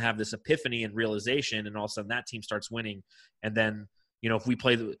 having him have this epiphany and realization, and all of a sudden that team starts winning. And then, if we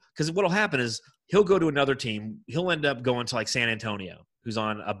play because what will happen is he'll go to another team. He'll end up going to like San Antonio, who's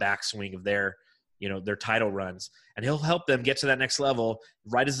on a backswing of their title runs, and he'll help them get to that next level.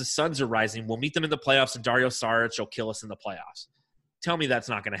 Right as the Suns are rising, we'll meet them in the playoffs, and Dario Saric will kill us in the playoffs. Tell me that's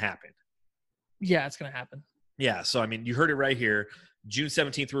not going to happen. Yeah, it's going to happen. Yeah, so, you heard it right here. June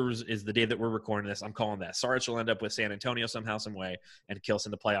 17th is the day that we're recording this. I'm calling that. Saric will end up with San Antonio somehow, some way, and kill us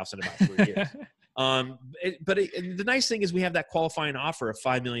in the playoffs in about 3 years. The nice thing is we have that qualifying offer of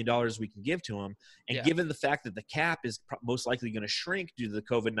 $5 million we can give to him. And given the fact that the cap is most likely going to shrink due to the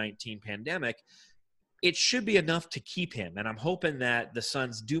COVID-19 pandemic, it should be enough to keep him. And I'm hoping that the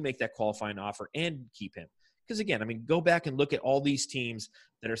Suns do make that qualifying offer and keep him. Because, again, go back and look at all these teams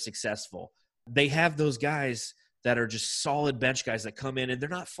that are successful. They have those guys that are just solid bench guys that come in, and they're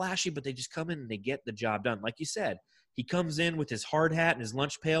not flashy, but they just come in and they get the job done. Like you said, he comes in with his hard hat and his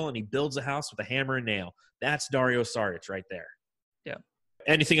lunch pail, and he builds a house with a hammer and nail. That's Dario Saric right there. Yeah.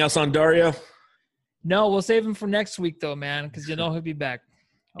 Anything else on Dario? No, we'll save him for next week, though, man, because he'll be back.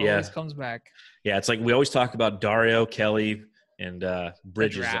 Always comes back. Yeah, it's like we always talk about Dario, Kelly, and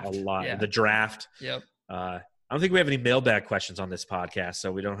Bridges a lot. Yeah. The draft. Yep. I don't think we have any mailbag questions on this podcast,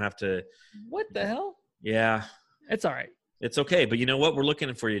 so we don't have to. What the hell? Yeah. It's all right. It's okay. But you know what? We're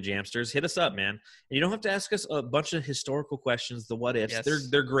looking for you, Jamsters. Hit us up, man. And you don't have to ask us a bunch of historical questions, the what ifs. Yes.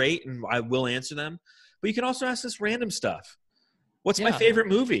 They're great, and I will answer them. But you can also ask us random stuff. What's my favorite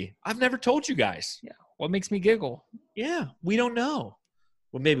movie? I've never told you guys. Yeah. What makes me giggle? Yeah. We don't know.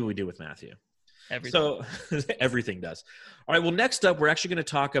 Well, maybe we do with Matthew. Everything. So everything does. All right. Well, next up, we're actually going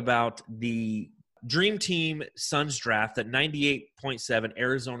to talk about the Dream Team Suns draft that 98.7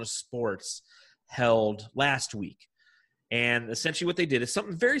 Arizona Sports held last week. And essentially what they did is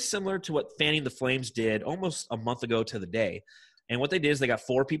something very similar to what Fanning the Flames did almost a month ago to the day. And what they did is they got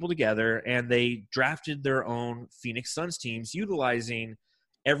 4 people together, and they drafted their own Phoenix Suns teams, utilizing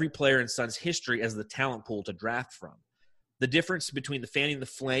every player in Suns history as the talent pool to draft from. The difference between the Fanning the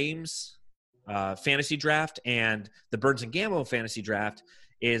Flames fantasy draft and the Burns and Gambo fantasy draft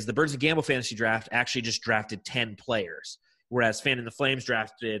is the Burns and Gambo fantasy draft actually just drafted 10 players, whereas Fanning the Flames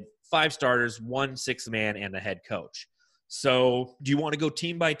drafted 5 starters, 1 sixth man, and a head coach. So do you want to go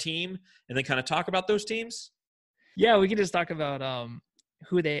team by team and then kind of talk about those teams? Yeah, we can just talk about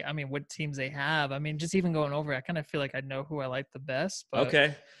what teams they have. Just even going over it, I kind of feel like I know who I like the best. But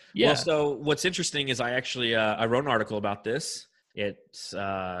okay. Yeah. Well, so what's interesting is I actually I wrote an article about this. It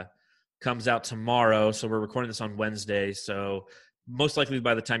comes out tomorrow, so we're recording this on Wednesday. So most likely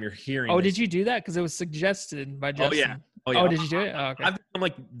by the time you're hearing did you do that? Because it was suggested by Justin. Oh, yeah. Oh, did you do it? Oh, okay. I'm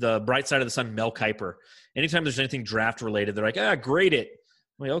like the bright side of the sun, Mel Kiper. Anytime there's anything draft related, they're like, grade it.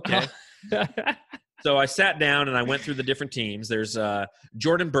 I'm like, okay. So I sat down and I went through the different teams. There's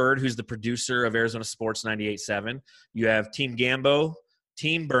Jordan Bird, who's the producer of Arizona Sports 98.7. You have Team Gambo,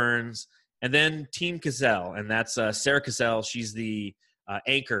 Team Burns, and then Team Cazell. And that's Sarah Cazell. She's the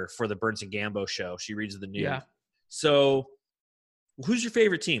anchor for the Burns and Gambo show. She reads the news. Yeah. So who's your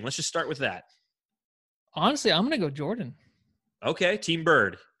favorite team? Let's just start with that. Honestly, I'm going to go Jordan. Okay, Team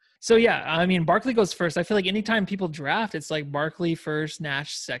Bird. So, yeah, Barkley goes first. I feel like anytime people draft, it's like Barkley first,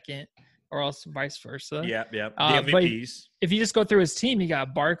 Nash second, or else vice versa. Yeah. The MVPs. If you just go through his team, you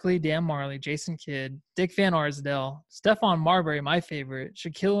got Barkley, Dan Marley, Jason Kidd, Dick Van Arsdale, Stephon Marbury, my favorite,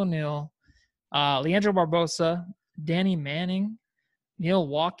 Shaquille O'Neal, Leandro Barbosa, Danny Manning, Neil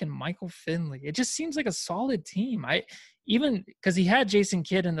Walk, and Michael Finley. It just seems like a solid team. Even because he had Jason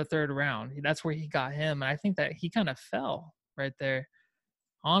Kidd in the third round. That's where he got him. And I think that he kind of fell right there,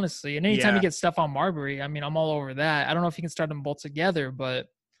 honestly. And anytime you get Stephon Marbury, I mean, I'm all over that. I don't know if you can start them both together, but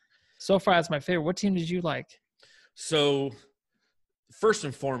so far that's my favorite. What team did you like? So first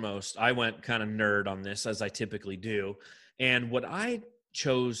and foremost, I went kind of nerd on this, as I typically do. And what I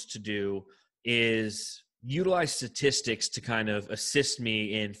chose to do is utilize statistics to kind of assist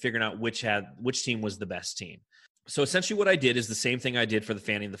me in figuring out which team was the best team. So essentially what I did is the same thing I did for the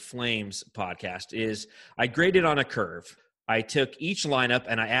Fanning the Flames podcast is I graded on a curve. I took each lineup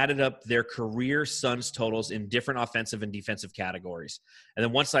and I added up their career Suns totals in different offensive and defensive categories. And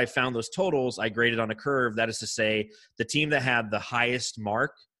then once I found those totals, I graded on a curve. That is to say, the team that had the highest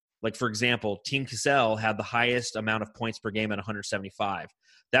mark, like for example, Team Cassell had the highest amount of points per game at 175.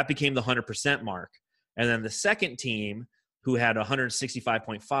 That became the 100% mark. And then the second team, who had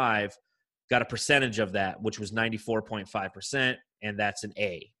 165.5, got a percentage of that, which was 94.5%, and that's an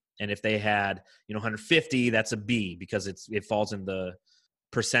A. And if they had, 150, that's a B because it falls in the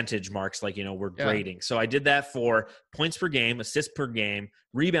percentage marks, like, we're grading. So I did that for points per game, assists per game,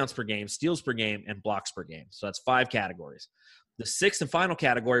 rebounds per game, steals per game, and blocks per game. So that's 5 categories. The sixth and final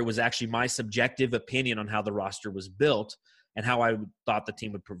category was actually my subjective opinion on how the roster was built and how I thought the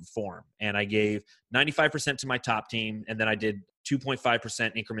team would perform. And I gave 95% to my top team, and then I did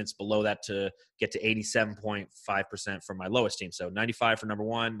 2.5% increments below that to get to 87.5% from my lowest team. So 95 for number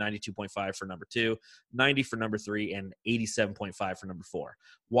 1, 92.5 for number 2, 90 for number 3, and 87.5 for number 4.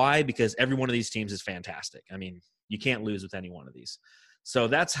 Why? Because every one of these teams is fantastic. I mean, you can't lose with any one of these. So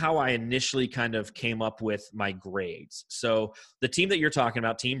that's how I initially kind of came up with my grades. So the team that you're talking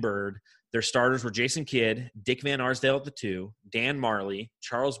about, Team Bird, their starters were Jason Kidd, Dick Van Arsdale at the 2, Dan Marley,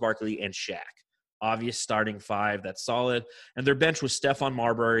 Charles Barkley, and Shaq. Obvious starting 5, that's solid. And their bench was Stephon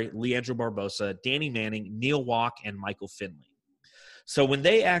Marbury, Leandro Barbosa, Danny Manning, Neil Walk, and Michael Finley. So when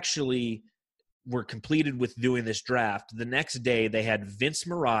they actually were completed with doing this draft, the next day they had Vince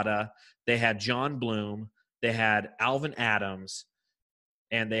Marotta, they had John Bloom, they had Alvin Adams,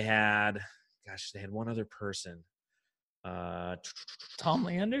 and they had one other person. Tom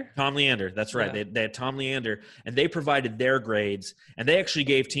Leander? Tom Leander, that's right. Yeah. They had Tom Leander, and they provided their grades, and they actually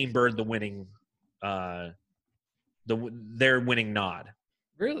gave Team Bird the winning their winning nod.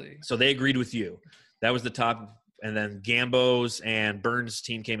 Really? So they agreed with you. That was the top, and then Gambo's and Burns'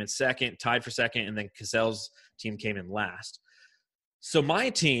 team came in second, tied for second, and then Cassell's team came in last. So my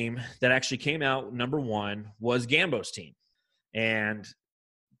team that actually came out number 1 was Gambo's team, and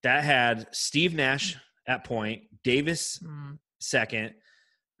that had Steve Nash at point, Davis second,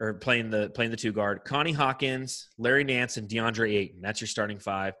 or playing the 2 guard, Connie Hawkins, Larry Nance, and DeAndre Ayton. That's your starting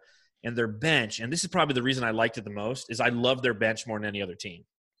 5. And their bench, and this is probably the reason I liked it the most, is I love their bench more than any other team.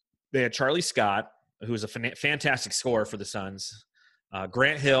 They had Charlie Scott, who was a fantastic scorer for the Suns,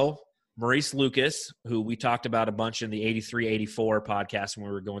 Grant Hill, Maurice Lucas, who we talked about a bunch in the 83-84 podcast when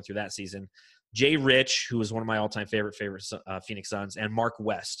we were going through that season, Jay Rich, who was one of my all-time favorite Phoenix Suns, and Mark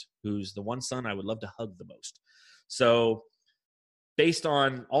West, who's the one Sun I would love to hug the most. So based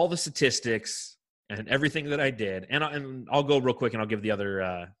on all the statistics and everything that I did, and I'll go real quick and I'll give the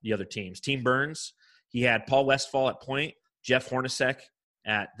other teams. Team Burns, he had Paul Westphal at point, Jeff Hornacek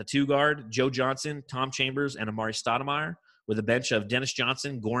at the 2 guard, Joe Johnson, Tom Chambers, and Amari Stoudemire, with a bench of Dennis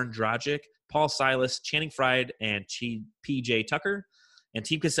Johnson, Goran Dragic, Paul Silas, Channing Frye, and P.J. Tucker. And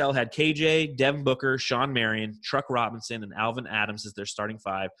Team Cassell had KJ, Devin Booker, Sean Marion, Truck Robinson, and Alvin Adams as their starting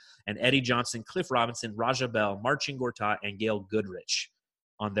 5, and Eddie Johnson, Cliff Robinson, Raja Bell, Marcin Gortat, and Gail Goodrich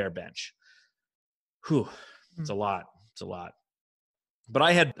on their bench. Whew, it's a lot. It's a lot. But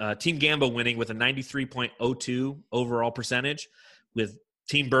I had Team Gambo winning with a 93.02 overall percentage, with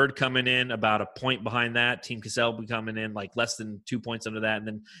Team Bird coming in about a point behind that, Team Cassell coming in like less than 2 points under that, and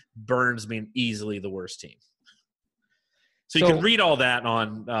then Burns being easily the worst team. So you can read all that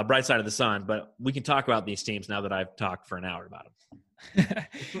on Bright Side of the Sun, but we can talk about these teams now that I've talked for an hour about them.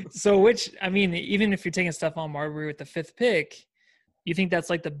 So even if you're taking Stephon Marbury with the 5th pick, you think that's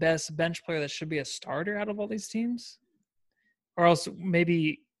like the best bench player that should be a starter out of all these teams? Or else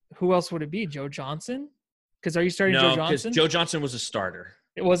maybe who else would it be? Joe Johnson? Because are you starting Joe Johnson? No, because Joe Johnson was a starter.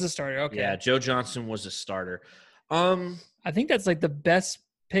 It was a starter, okay. Yeah, Joe Johnson was a starter. I think that's like the best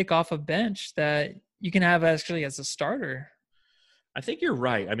pick off a bench that you can have actually as a starter. I think you're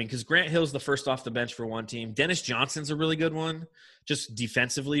right. I mean, because Grant Hill's the first off the bench for one team. Dennis Johnson's a really good one, just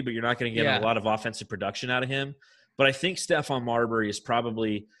defensively, but you're not going to get a lot of offensive production out of him. But I think Stephon Marbury is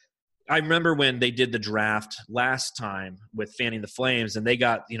probably – I remember when they did the draft last time with Fanning the Flames, and they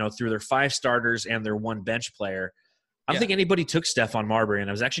got, through their 5 starters and their 1 bench player, I don't think anybody took Stephon Marbury, and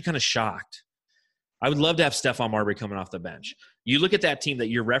I was actually kind of shocked. I would love to have Stephon Marbury coming off the bench. You look at that team that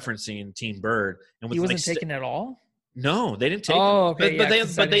you're referencing, Team Bird, and with he wasn't taken at all. No, they didn't take him. Okay,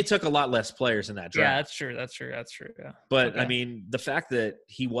 But they took a lot less players in that draft. Yeah, that's true. Yeah. But I mean, the fact that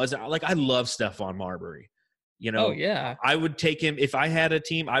he wasn't like, I love Stephon Marbury. I would take him if I had a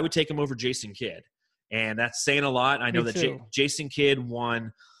team. I would take him over Jason Kidd, and that's saying a lot. I know that Jason Kidd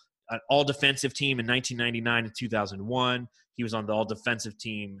won an all-defensive team in 1999 and 2001. He was on the all-defensive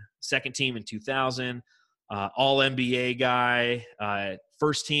team, second team in 2000, all-NBA guy,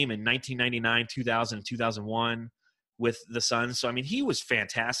 first team in 1999, 2000, 2001 with the Suns. So, I mean, he was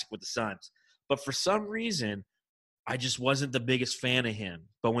fantastic with the Suns. But for some reason, I just wasn't the biggest fan of him.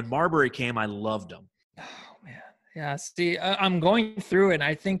 But when Marbury came, I loved him. Oh, man. Yeah, see, I'm going through it, and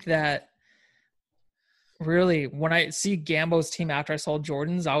I think that really when I see Gambo's team after I saw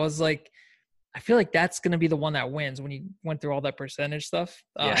Jordan's, I was like, I feel like that's going to be the one that wins when you went through all that percentage stuff.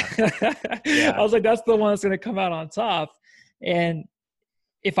 Yeah. I was like, that's the one that's going to come out on top. And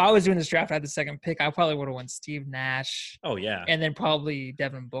if I was doing this draft, I had the second pick, I probably would have went Steve Nash. Oh, yeah. And then probably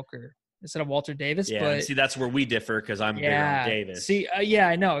Devin Booker instead of Walter Davis. Yeah, but see, that's where we differ because I'm bigger on Davis. See,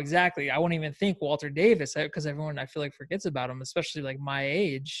 I know, exactly. I wouldn't even think Walter Davis because everyone, I feel like, forgets about him, especially like my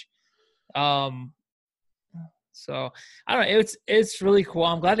age. So I don't know. It's really cool.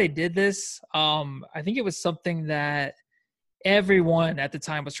 I'm glad they did this. I think it was something that everyone at the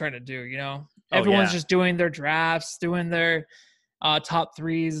time was trying to do, everyone's just doing their drafts, doing their top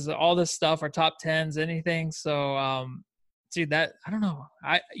threes, all this stuff, or top tens, anything. So, dude, that, I don't know.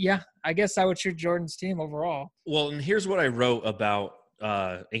 I guess I would choose Jordan's team overall. Well, and here's what I wrote about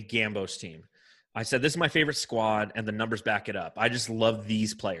a Gambo's team. I said, this is my favorite squad, and the numbers back it up. I just love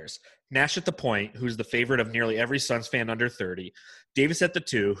these players. Nash at the point, who's the favorite of nearly every Suns fan under 30. Davis at the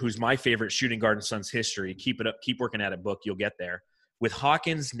 2, who's my favorite shooting guard in Suns history. Keep it up. Keep working at it, Book. You'll get there. With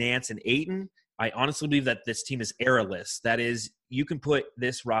Hawkins, Nance, and Ayton, I honestly believe that this team is era-less. That is, you can put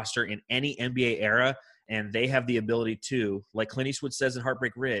this roster in any NBA era, and they have the ability to, like Clint Eastwood says in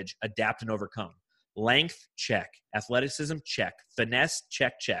Heartbreak Ridge, adapt and overcome. Length, check. Athleticism, check. Finesse,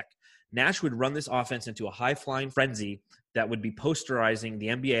 check. Nash would run this offense into a high-flying frenzy that would be posterizing the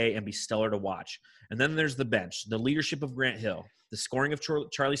NBA and be stellar to watch. And then there's the bench, the leadership of Grant Hill, the scoring of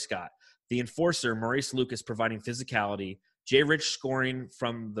Charlie Scott, the enforcer, Maurice Lucas, providing physicality, Jay Rich scoring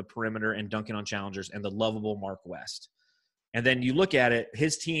from the perimeter and dunking on challengers, and the lovable Mark West. And then you look at it,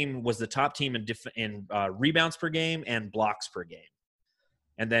 his team was the top team in rebounds per game and blocks per game.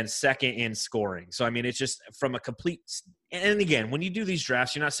 And then second in scoring. So, I mean, it's just from a complete – and again, when you do these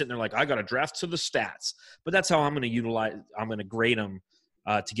drafts, you're not sitting there like, I got to draft to the stats. But that's how I'm going to grade them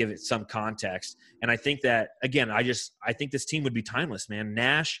to give it some context. And I think that, again, I think this team would be timeless, man.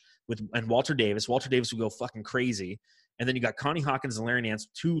 Nash and Walter Davis. Walter Davis would go fucking crazy. And then you got Connie Hawkins and Larry Nance,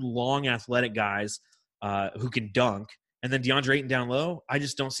 two long athletic guys who can dunk. And then DeAndre Ayton down low. I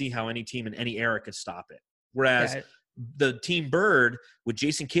just don't see how any team in any era could stop it. Whereas the Team Bird with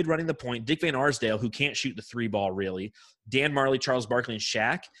Jason Kidd running the point, Dick Van Arsdale, who can't shoot the three ball really, Dan Marley, Charles Barkley, and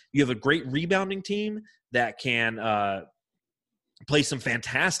Shaq. You have a great rebounding team that can play some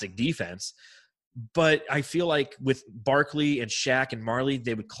fantastic defense. But I feel like with Barkley and Shaq and Marley,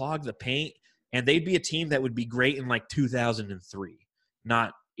 they would clog the paint, and they'd be a team that would be great in like 2003,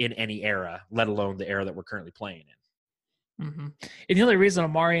 not in any era, let alone the era that we're currently playing in. Mm-hmm. And the only reason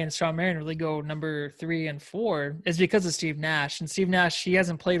Amari and Shawn Marion really go number 3 and 4 is because of Steve Nash. And Steve Nash, he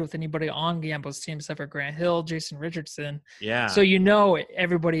hasn't played with anybody on Gambo's team except for Grant Hill, Jason Richardson. Yeah. So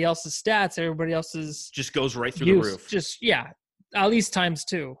everybody else's stats, everybody else's just goes right through the roof. Just at least times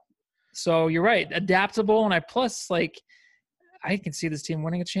 2. So you're right, adaptable, and I can see this team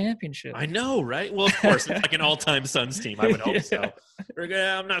winning a championship. I know, right? Well, of course, it's like an all-time Suns team. I would hope so.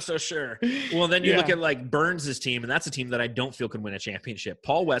 I'm not so sure. Well, then you look at like Burns' team, and that's a team that I don't feel could win a championship.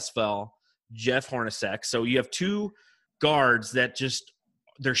 Paul Westphal, Jeff Hornacek. So you have two guards that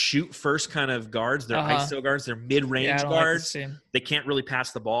they're shoot-first kind of guards. They're ISO guards. They're mid-range guards. They can't really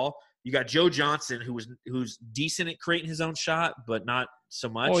pass the ball. You got Joe Johnson, who's decent at creating his own shot, but not so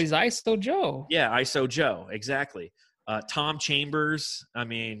much. Oh, he's ISO Joe. Yeah, ISO Joe, exactly. Tom Chambers, I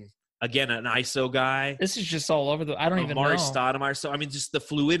mean, again, an ISO guy. This is just all over I don't even know. Amari Stoudemire. So, I mean, just the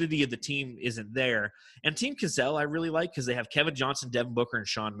fluidity of the team isn't there. And Team Gazelle I really like because they have Kevin Johnson, Devin Booker, and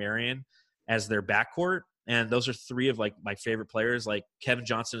Shawn Marion as their backcourt. And those are 3 of, like, my favorite players. Like, Kevin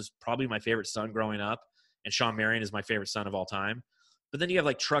Johnson is probably my favorite son growing up, and Shawn Marion is my favorite son of all time. But then you have,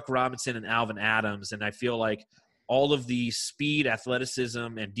 like, Truck Robinson and Alvin Adams, and I feel like all of the speed,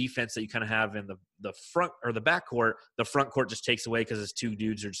 athleticism, and defense that you kind of have in the front or the back court, the front court just takes away because his two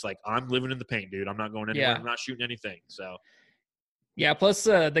dudes are just like, I'm living in the paint, dude. I'm not going anywhere. Yeah. I'm not shooting anything. So. Yeah, plus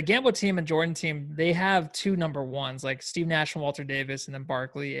the Gambo team and Jordan team, they have two number ones, like Steve Nash and Walter Davis, and then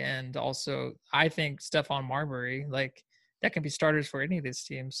Barkley, and also I think Stephon Marbury. Like that can be starters for any of these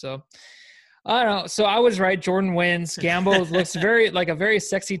teams. So I don't know. So I was right. Jordan wins. Gambo looks like a very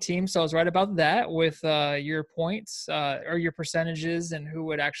sexy team. So I was right about that with your points or your percentages and who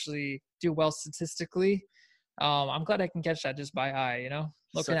would actually do well statistically. I'm glad I can catch that just by eye,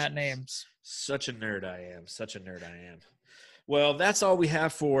 looking at names. Such a nerd I am. Well, that's all we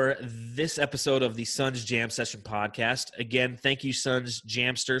have for this episode of the Suns Jam Session podcast. Again, thank you, Suns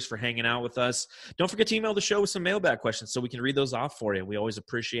Jamsters, for hanging out with us. Don't forget to email the show with some mailbag questions so we can read those off for you. We always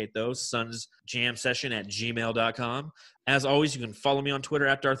appreciate those. sunsjamsession@gmail.com. As always, you can follow me on Twitter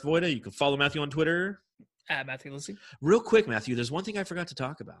at Darth Voida. You can follow Matthew on Twitter at Matthew Lissy. Real quick, Matthew, there's one thing I forgot to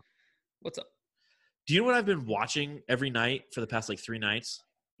talk about. What's up? Do you know what I've been watching every night for the past 3 nights?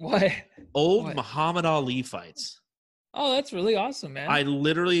 What? Old Muhammad Ali fights. Oh, that's really awesome, man. I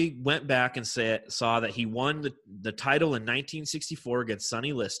literally went back and saw that he won the title in 1964 against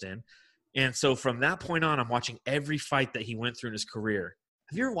Sonny Liston. And so from that point on, I'm watching every fight that he went through in his career.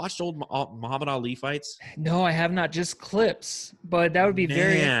 Have you ever watched old Muhammad Ali fights? No, I have not. Just clips. But that would be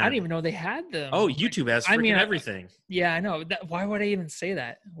very – I didn't even know they had them. Oh, YouTube has everything. Yeah, I know. Why would I even say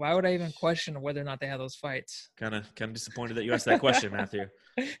that? Why would I even question whether or not they have those fights? Kind of disappointed that you asked that question, Matthew.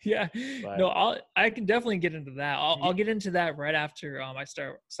 Yeah. But. No, I can definitely get into that. I'll get into that right after I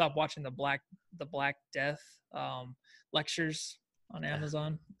stop watching the Black Death lectures on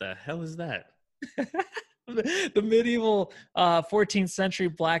Amazon. The hell is that? The medieval 14th century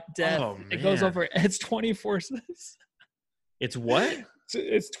Black Death. Oh, it goes over. It's 24. It's what?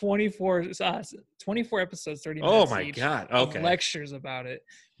 It's 24 episodes, 30 minutes. Oh my each, God! Okay. Lectures about it,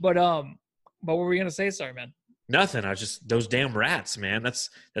 but what were we gonna say? Sorry, man. Nothing. I was just those damn rats, man. That's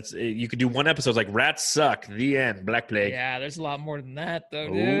you could do one episode like rats suck. The end. Black Plague. Yeah, there's a lot more than that, though,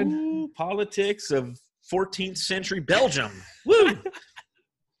 dude. Ooh, politics of 14th century Belgium. Woo.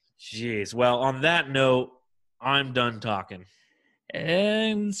 Jeez. Well, on that note, I'm done talking.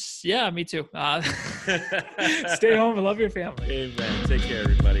 And yeah, me too. Stay home and love your family. Amen. Take care,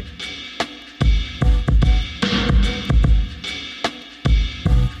 everybody.